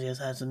Johnson obviously has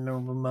had some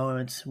memorable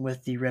moments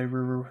with the Red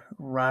River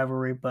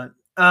rivalry, but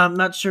I'm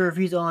not sure if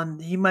he's on.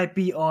 He might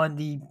be on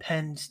the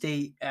Penn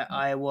State at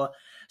Iowa.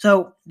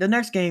 So the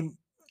next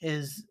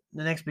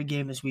big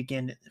game this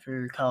weekend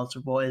for college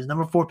football is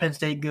number 4 Penn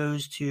State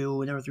goes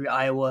to number 3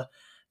 Iowa.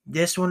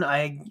 This one,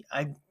 I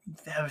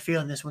have a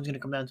feeling this one's going to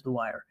come down to the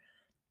wire.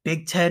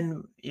 Big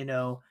Ten,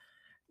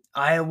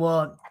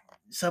 Iowa.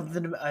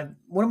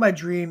 One of my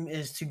dream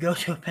is to go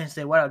to a Penn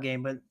State Whiteout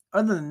game, but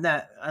other than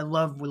that,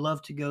 would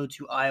love to go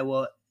to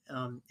Iowa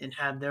and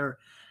have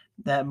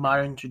that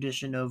modern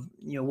tradition of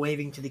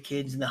waving to the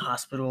kids in the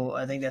hospital.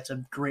 I think that's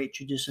a great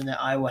tradition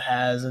that Iowa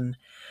has, and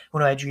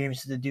one of my dreams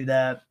is to do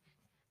that.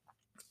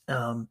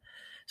 But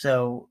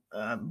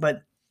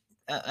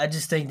I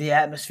just think the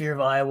atmosphere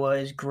of Iowa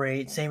is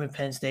great. Same with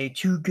Penn State.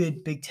 2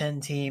 good Big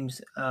Ten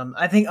teams.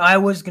 I think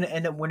Iowa's going to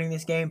end up winning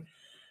this game,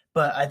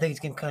 but I think it's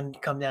going to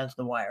come down to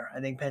the wire. I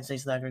think Penn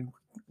State's not going to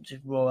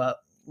just roll out,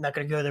 not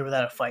going to go there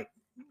without a fight.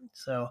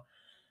 So,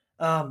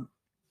 and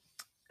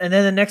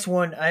then the next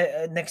one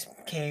next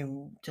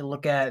came to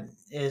look at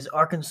is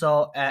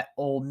Arkansas at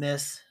Ole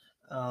Miss.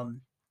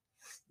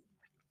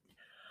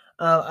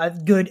 A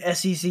good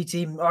SEC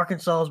team.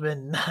 Arkansas has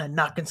been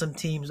knocking some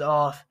teams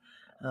off.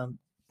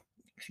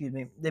 Excuse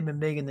me. They've been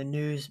big in the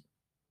news,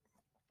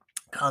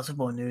 college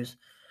football news.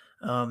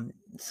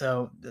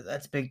 So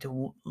that's big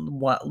to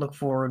look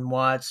for and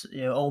watch.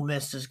 Ole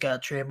Miss just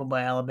got trampled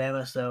by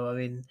Alabama. So, I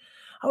mean,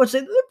 I would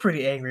say they're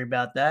pretty angry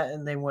about that,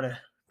 and they want to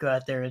go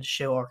out there and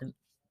show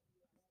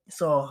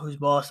Arkansas who's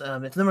boss.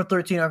 It's number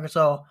 13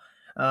 Arkansas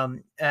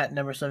at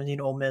number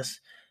 17 Ole Miss.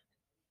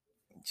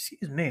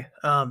 Excuse me.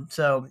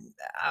 So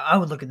I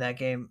would look at that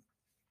game.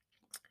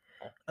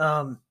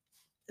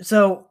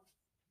 So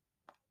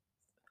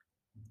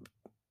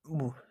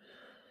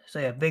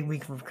yeah, big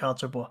week for college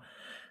football.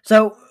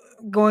 So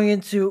we're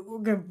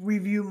gonna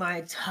review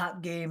my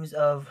top games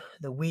of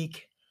the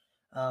week.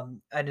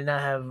 I did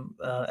not have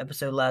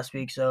episode last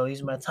week, so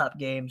these are my top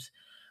games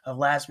of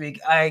last week.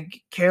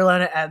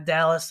 Carolina at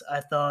Dallas.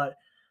 I thought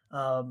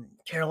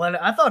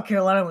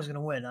Carolina was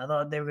gonna win. I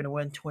thought they were gonna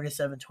win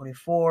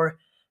 27-24.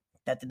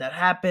 That did not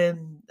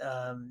happen.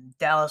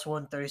 Dallas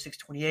won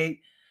 36-28.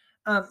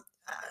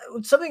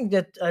 Something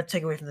that I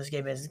take away from this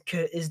game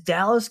is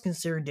Dallas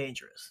considered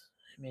dangerous?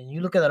 I mean,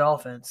 you look at that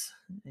offense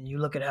and you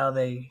look at how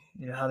they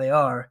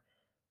are.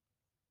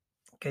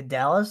 Could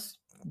Dallas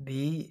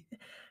be?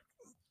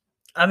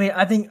 I mean,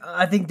 I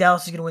think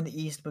Dallas is going to win the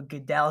East, but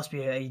could Dallas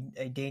be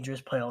a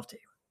dangerous playoff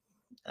team?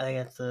 I think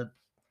that's the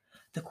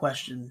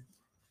question.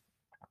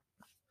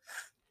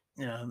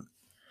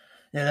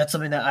 That's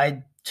something that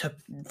I took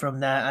from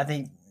that. I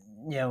think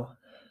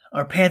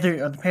are the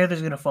Panthers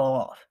going to fall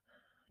off?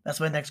 That's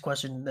my next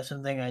question. That's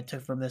something I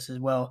took from this as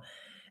well.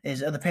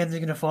 Are the Panthers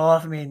going to fall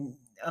off? I mean,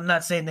 I'm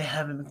not saying they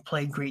haven't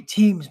played great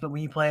teams, but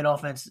when you play an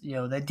offense,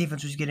 that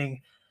defense was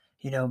getting,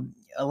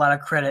 a lot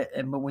of credit.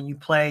 But when you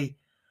play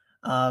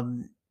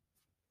um,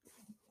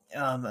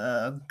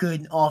 a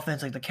good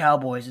offense like the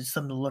Cowboys, it's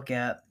something to look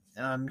at.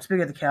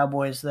 Speaking of the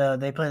Cowboys,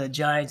 they play the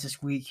Giants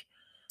this week,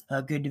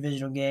 a good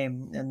divisional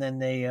game, and then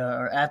they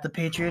are at the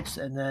Patriots,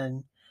 and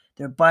then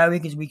their bye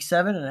week is week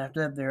 7, and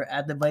after that they're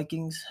at the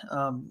Vikings.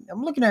 I'm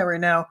looking at it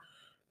right now.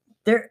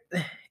 They're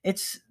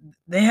it's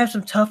they have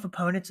some tough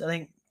opponents. I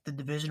think the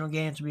divisional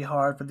games will be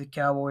hard for the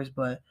Cowboys,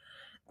 but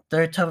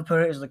their tough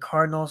opponent is the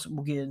Cardinals.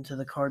 We'll get into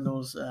the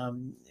Cardinals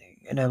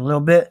in a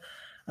little bit.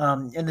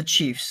 And the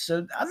Chiefs.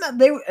 So I'm not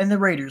they and the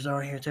Raiders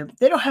are here too.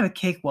 They don't have a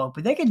cakewalk,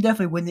 but they can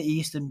definitely win the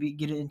East and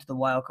get it into the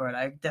wild card.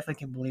 I definitely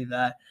can believe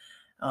that.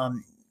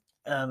 Um,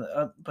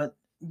 but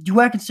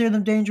do I consider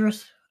them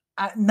dangerous?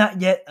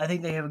 Not yet. I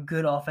think they have a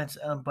good offense,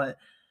 but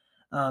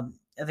I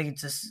think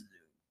it's just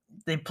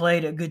they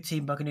played a good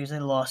team, Buccaneers,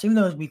 and they lost, even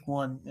though it was week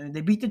 1. I mean,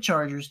 they beat the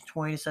Chargers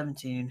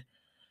 20-17.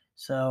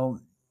 So,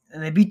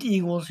 and they beat the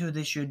Eagles, who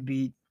they should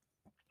beat,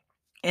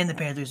 and the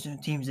Panthers,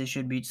 teams they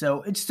should beat.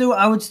 So it's still,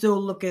 I would still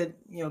look at,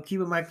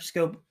 keep a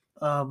microscope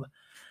over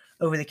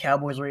the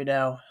Cowboys right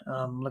now,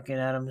 looking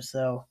at them.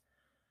 So,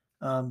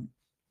 um,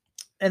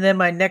 and then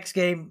my next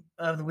game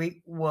of the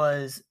week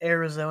was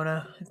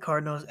Arizona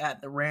Cardinals at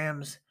the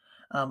Rams.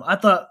 I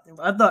thought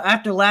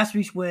after last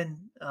week's win,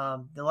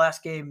 the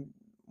last game,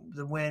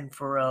 the win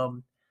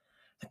for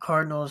the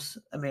Cardinals.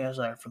 I'm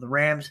sorry, for the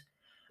Rams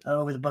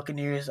over the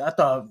Buccaneers. I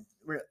thought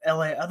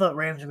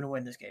Rams were going to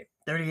win this game,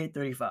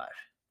 38-35,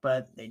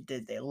 but they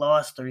did. They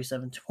lost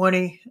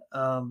 37-20.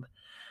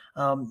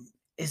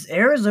 Is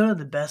Arizona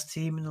the best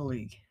team in the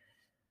league?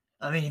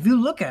 I mean, if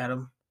you look at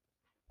them,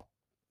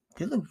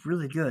 they look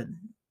really good.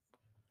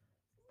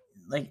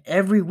 Like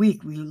every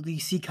week, we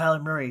see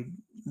Kyler Murray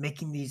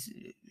making these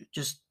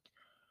just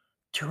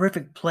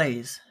terrific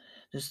plays,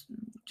 just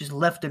just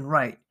left and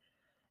right,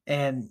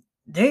 and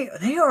they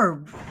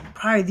are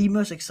probably the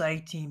most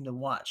exciting team to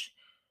watch.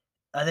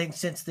 I think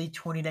since the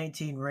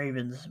 2019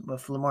 Ravens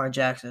with Lamar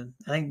Jackson,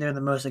 I think they're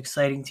the most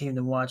exciting team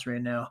to watch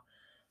right now.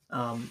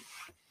 Um,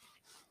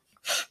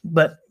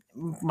 but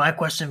my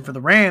question for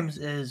the Rams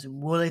is,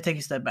 will they take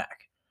a step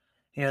back?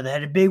 They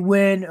had a big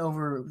win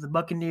over the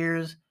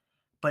Buccaneers,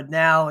 but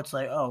now it's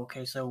like, oh,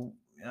 okay, so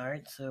all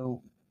right,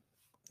 so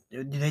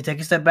do they take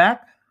a step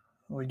back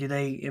or do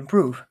they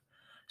improve?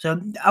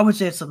 So I would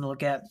say it's something to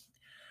look at.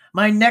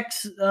 My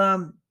next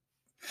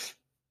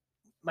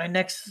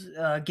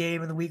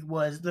game of the week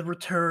was the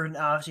return.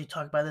 I obviously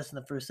talked about this in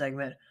the first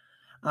segment.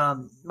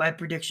 My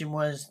prediction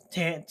was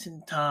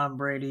Tom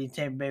Brady,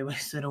 Tampa Bay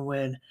was going to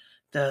win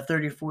the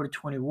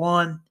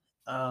 34-21.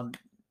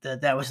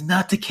 That was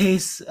not the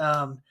case.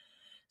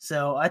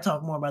 So I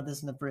talk more about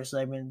this in the first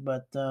segment,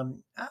 but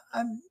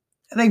I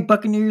think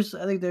Buccaneers.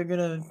 I think they're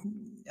gonna.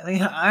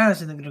 I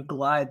honestly think they're gonna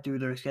glide through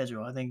their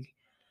schedule. I think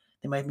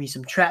there might be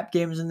some trap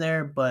games in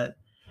there, but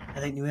I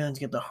think New England's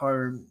get the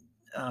harder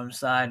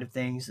side of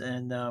things,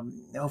 and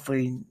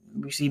hopefully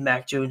we see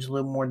Mac Jones a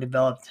little more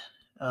developed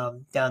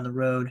down the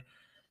road.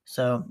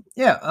 So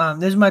yeah,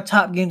 those are my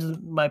top games,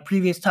 my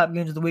previous top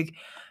games of the week.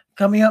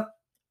 Coming up,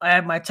 I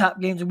have my top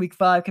games of week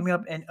 5 coming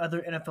up and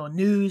other NFL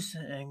news,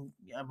 and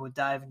I will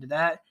dive into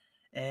that.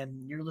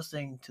 And you're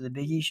listening to the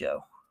Big E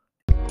Show.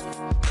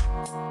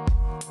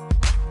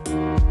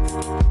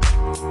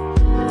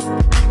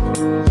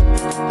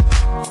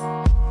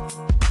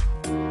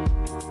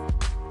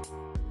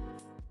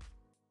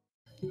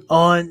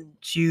 On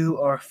to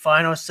our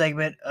final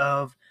segment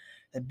of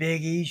the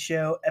Big E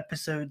Show,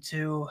 episode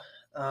 2.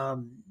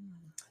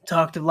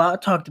 Talked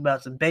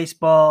about some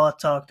baseball,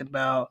 talked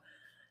about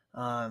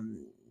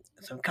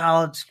some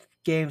college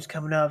games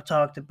coming up.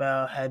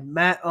 Had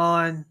Matt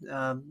on.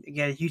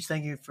 Again, a huge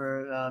thank you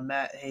for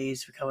Matt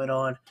Hayes for coming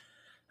on.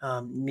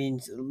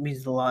 Means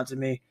a lot to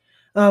me.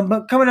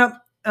 But coming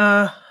up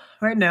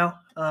right now,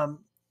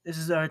 this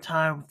is our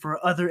time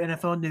for other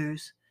NFL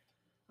news.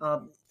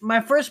 My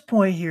first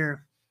point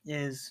here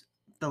is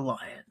the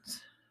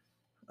Lions.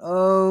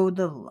 Oh,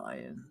 the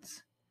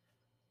Lions.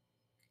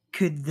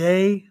 Could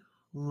they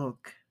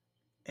look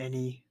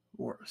any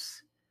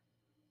worse?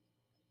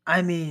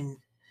 I mean,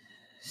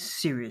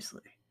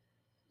 seriously.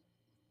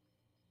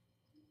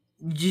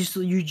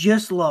 You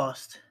just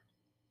lost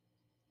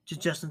to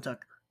Justin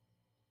Tucker.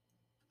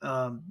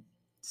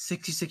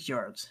 66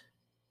 yards.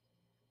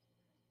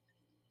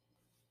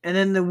 And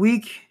then the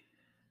week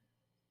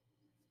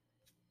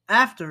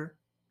after,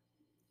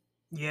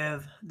 you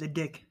have the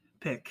dick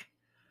pick.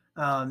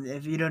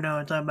 If you don't know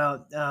what I'm talking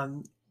about,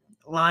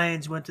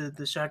 Lions went to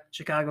the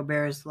Chicago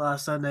Bears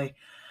last Sunday,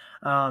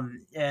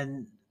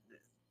 and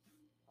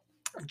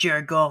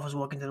Jared Goff was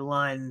walking to the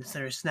line, and the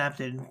center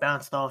snapped it and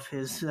bounced off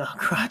his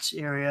crotch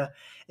area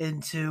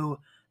into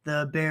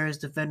the Bears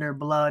defender,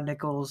 Bilal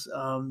Nichols.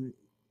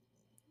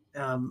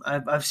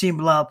 I've seen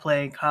Bilal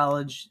play in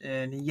college,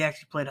 and he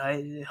actually played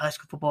high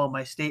school football in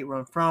my state where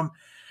I'm from.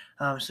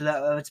 So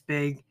that's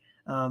big.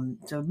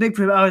 So big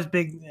for I was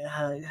big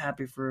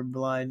happy for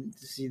Bilal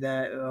to see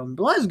that.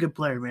 Bilal's a good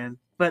player, man.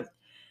 But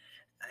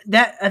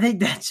I think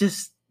that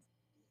just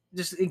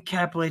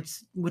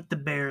encapsulates what the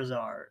Bears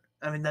are.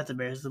 I mean, not the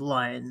Bears, the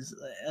Lions.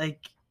 Like,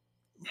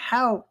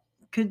 how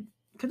could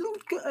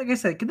like I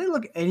said, could they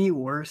look any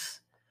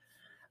worse?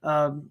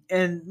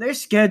 And their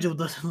schedule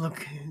doesn't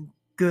look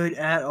good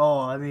at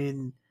all. I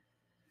mean,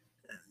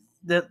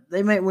 that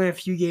they might win a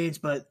few games,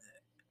 but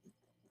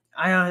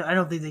I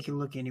don't think they can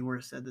look any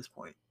worse at this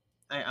point.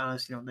 I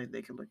honestly don't think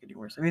they can look any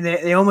worse. I mean,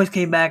 they almost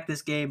came back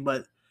this game,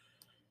 but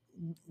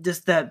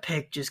just that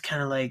pick just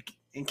kind of like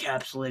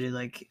encapsulated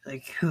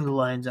like who the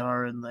Lions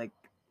are and like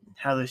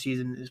how their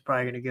season is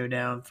probably going to go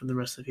down for the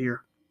rest of the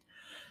year.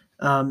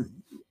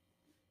 Um,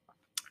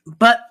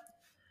 but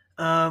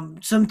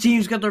some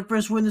teams got their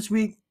first win this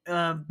week.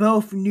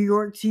 Both New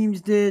York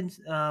teams did.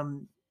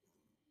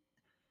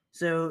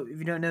 So if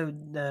you don't know,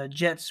 the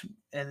Jets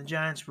and the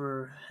Giants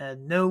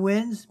had no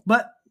wins,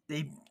 but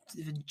the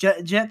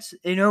Jets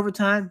in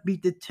overtime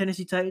beat the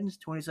Tennessee Titans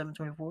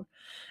 27-24,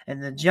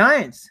 and the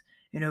Giants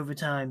in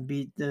overtime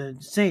beat the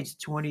Saints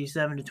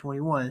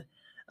 27-21.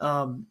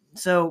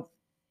 So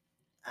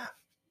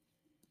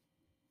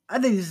I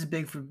think this is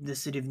big for the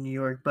city of New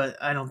York, but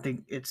I don't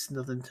think it's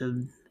nothing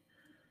to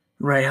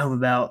write home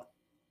about.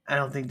 I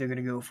don't think they're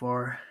going to go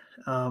far.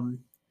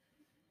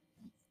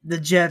 The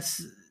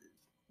Jets,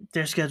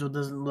 their schedule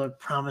doesn't look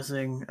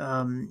promising.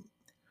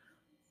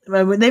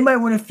 They might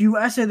win a few.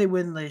 I say they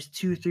win like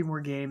 2, 3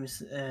 more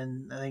games,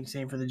 and I think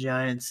same for the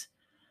Giants.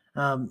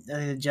 I think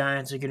the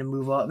Giants are going to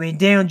move on. I mean,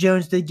 Daniel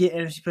Jones did get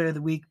NFC Player of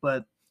the Week,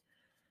 but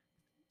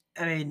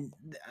I mean,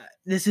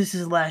 this is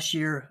his last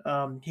year.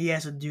 He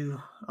has to do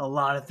a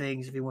lot of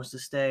things if he wants to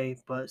stay.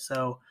 But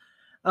so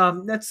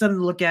that's something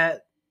to look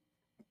at.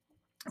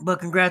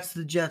 But congrats to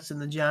the Jets and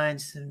the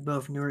Giants and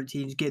both New York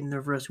teams getting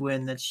their first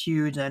win. That's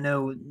huge. I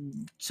know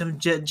some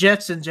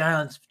Jets and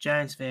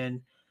Giants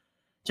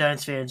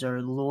fans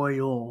are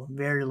loyal,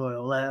 very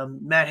loyal.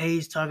 Matt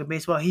Hayes talking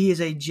baseball. He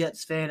is a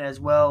Jets fan as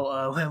well.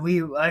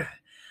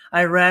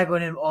 I rag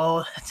on him all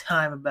the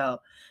time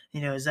about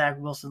Zach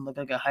Wilson looked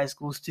like a high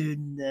school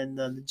student and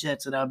the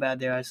Jets and how bad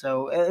they are.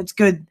 So it's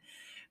good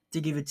to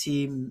give a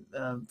team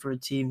for a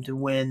team to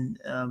win,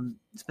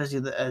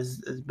 especially as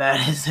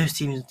bad as those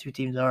two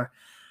teams are.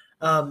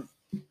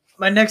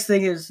 My next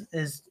thing is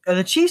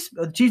the Chiefs.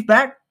 Are the Chiefs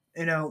back?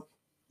 The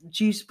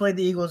Chiefs played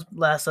the Eagles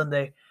last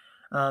Sunday.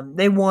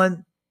 They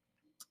won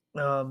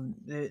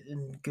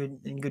in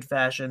good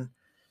fashion.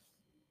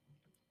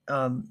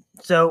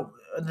 So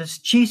the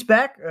Chiefs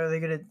back? Are they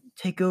going to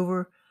take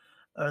over?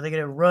 Are they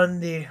going to run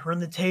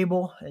the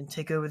table and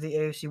take over the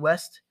AFC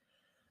West?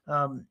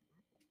 Um,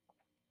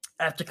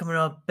 After coming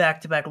off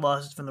back-to-back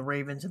losses from the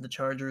Ravens and the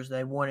Chargers,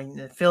 they won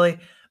in Philly,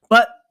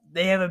 but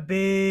they have a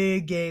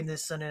big game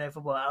this Sunday Night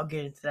Football. I'll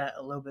get into that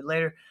a little bit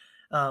later.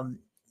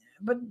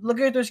 But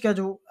looking at their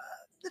schedule,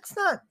 it's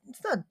not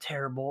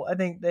terrible. I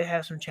think they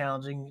have some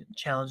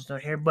challenges on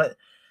here, but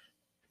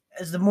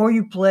as the more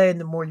you play and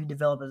the more you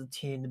develop as a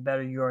team, the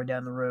better you are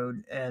down the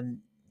road. And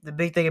the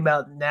big thing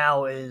about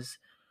now is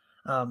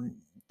um,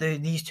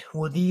 these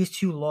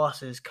two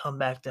losses come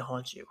back to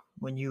haunt you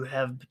when you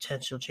have a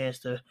potential chance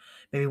to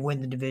maybe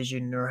win the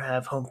division or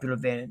have home field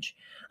advantage.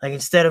 Like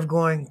instead of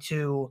going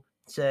to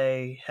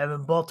say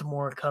having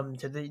Baltimore come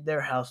to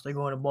their house, they're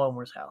going to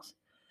Baltimore's house.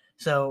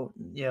 So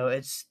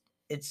it's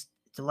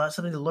a lot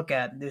something to look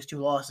at. Those two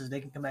losses,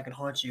 they can come back and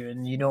haunt you,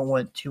 and you don't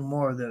want two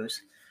more of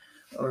those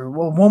or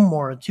well, one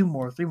more, 2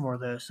 more, 3 more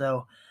of those.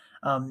 So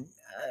um,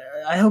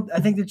 I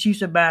think the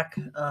Chiefs are back.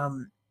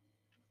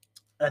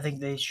 I think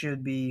they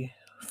should be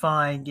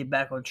fine, get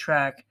back on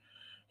track.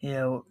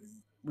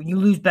 When you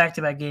lose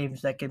back-to-back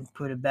games, that can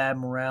put a bad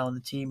morale on the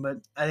team. But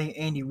I think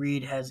Andy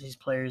Reid has his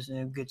players in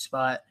a good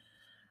spot.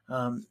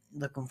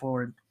 Looking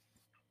forward.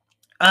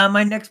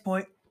 My next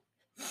point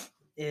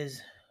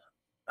is: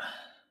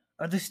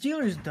 are the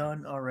Steelers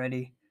done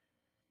already?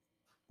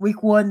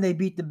 Week 1, they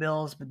beat the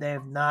Bills, but they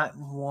have not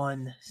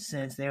won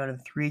since. They on a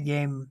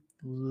 3-game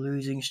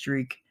losing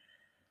streak.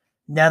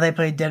 Now they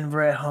play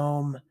Denver at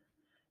home,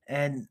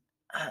 and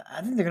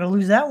I think they're going to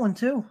lose that one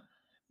too.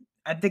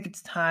 I think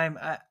it's time.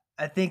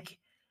 I think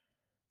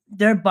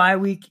their bye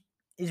week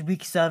is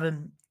week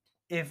 7.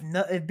 If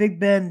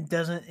Big Ben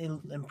doesn't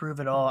improve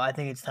at all, I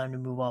think it's time to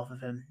move off of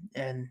him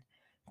and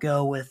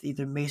go with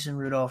either Mason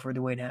Rudolph or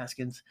Dwayne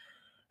Haskins.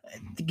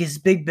 Because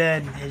Big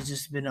Ben has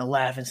just been a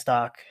laughing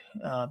stock,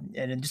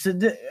 and just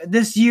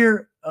this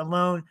year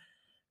alone,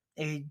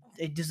 a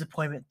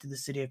disappointment to the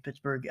city of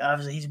Pittsburgh.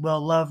 Obviously, he's well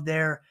loved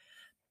there,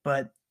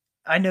 but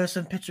I know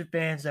some Pittsburgh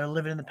fans that are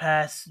living in the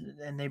past,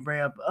 and they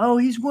bring up, "Oh,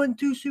 he's won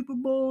 2 Super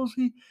Bowls.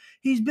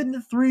 He's been to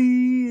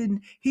 3,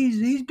 and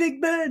he's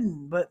Big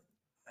Ben." But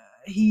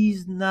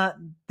he's not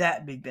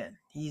that Big Ben.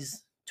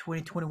 He's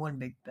 2021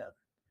 Big Ben,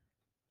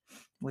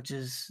 which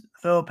is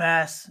throw a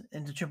pass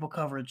into triple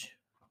coverage,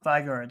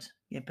 5 yards,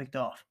 get picked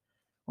off,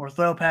 or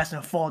throw a pass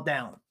and fall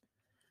down.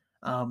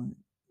 Um,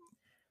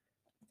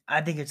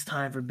 I think it's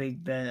time for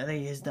Big Ben. I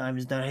think his time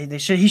is done. He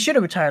should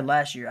have retired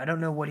last year. I don't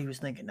know what he was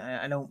thinking.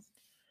 I don't.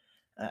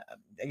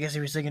 I guess he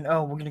was thinking,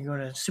 oh, we're going to go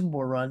on a Super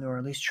Bowl run or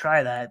at least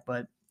try that,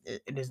 but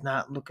it is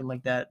not looking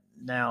like that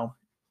now.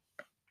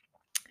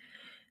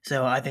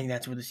 So I think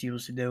that's what the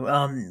Steelers should do.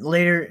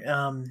 Later,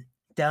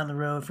 down the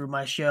road for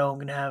my show. I'm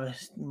gonna have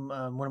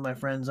one of my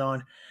friends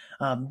on.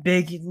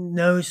 Big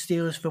knows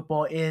Steelers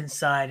football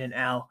inside and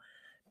out.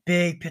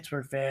 Big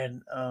Pittsburgh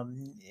fan.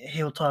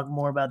 He'll talk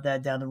more about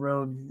that down the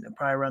road,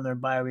 probably around their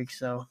bye week.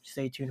 So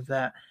stay tuned for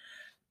that.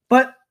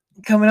 But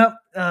coming up,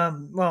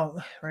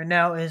 right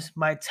now is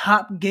my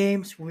top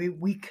games for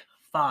week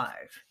 5.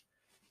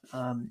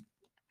 Um,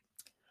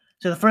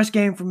 so the first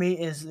game for me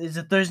is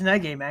a Thursday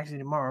night game, actually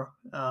tomorrow.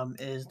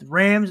 Is the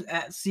Rams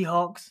at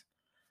Seahawks.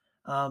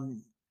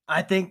 Um,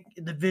 I think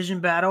the division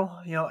battle.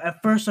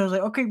 At first I was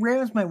like, okay,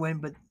 Rams might win,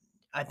 but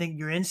I think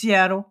you're in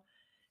Seattle.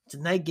 It's a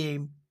night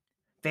game.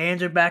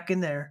 Fans are back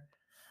in there.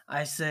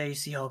 I say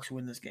Seahawks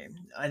win this game.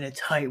 And a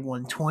tight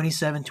one,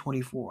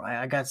 27-24.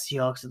 I got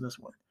Seahawks in this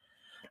one.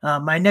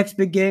 My next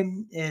big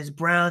game is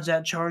Browns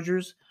at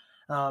Chargers.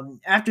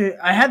 After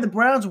I had the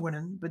Browns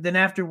winning, but then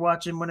after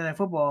watching Monday Night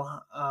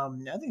Football, I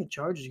think the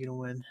Chargers are going to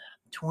win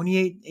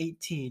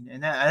 28-18.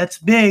 And that's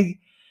big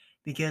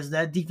because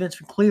that defense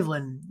from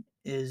Cleveland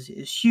is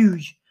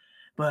huge.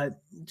 But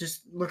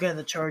just look at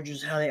the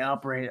Chargers, how they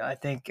operate. I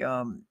think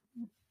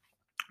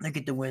they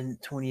get to win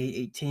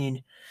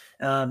 28-18.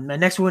 My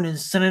next one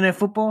is Sunday Night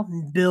Football.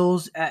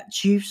 Bills at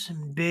Chiefs.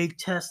 Big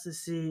test to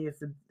see if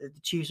the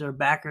Chiefs are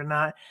back or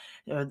not.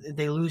 If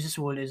they lose this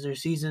one, is their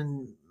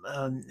season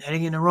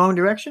heading in the wrong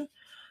direction?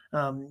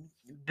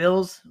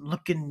 Bills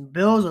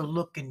are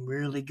looking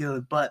really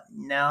good, but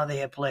now they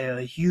have played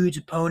a huge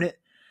opponent.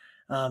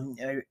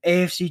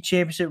 AFC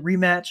Championship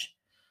rematch.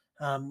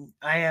 I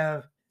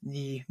have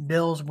the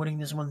Bills winning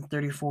this one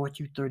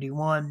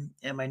 34-31.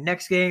 And my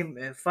next game,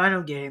 and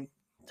final game,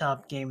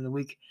 top game of the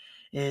week,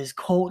 is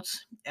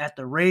Colts at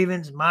the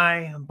Ravens.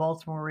 My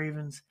Baltimore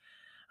Ravens.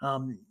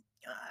 Um,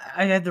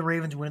 I had the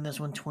Ravens winning this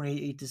one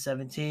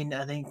 28-17.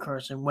 I think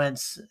Carson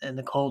Wentz and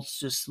the Colts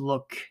just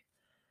look.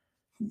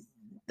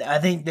 I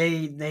think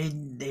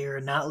they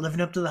are not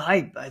living up to the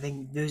hype. I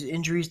think those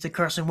injuries to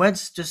Carson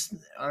Wentz just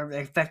are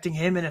affecting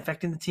him and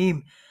affecting the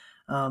team.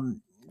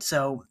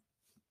 So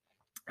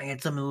I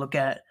had something to look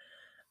at.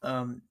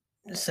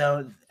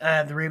 So I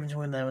have the Ravens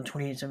win that one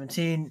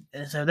 28-17.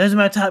 And so those are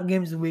my top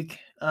games of the week.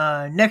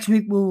 Next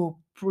week we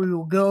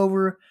will go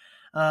over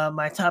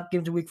my top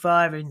games of week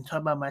 5 and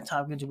talk about my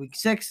top games of week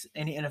 6.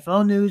 Any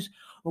NFL news.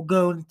 We'll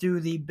go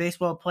through the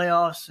baseball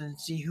playoffs and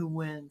see who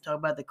wins. Talk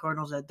about the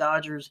Cardinals at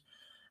Dodgers.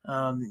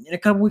 In a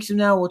couple weeks from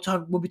now,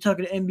 we'll be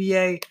talking to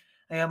NBA.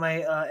 I got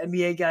my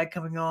NBA guy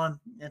coming on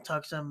and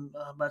talk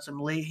about some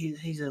late.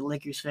 He's a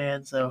Lakers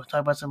fan, so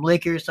talk about some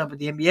Lakers, talk about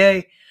the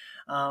NBA.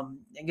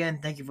 Again,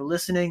 thank you for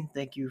listening.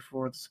 Thank you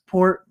for the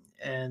support,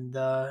 and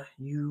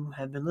you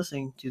have been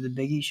listening to the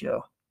Big E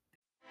Show.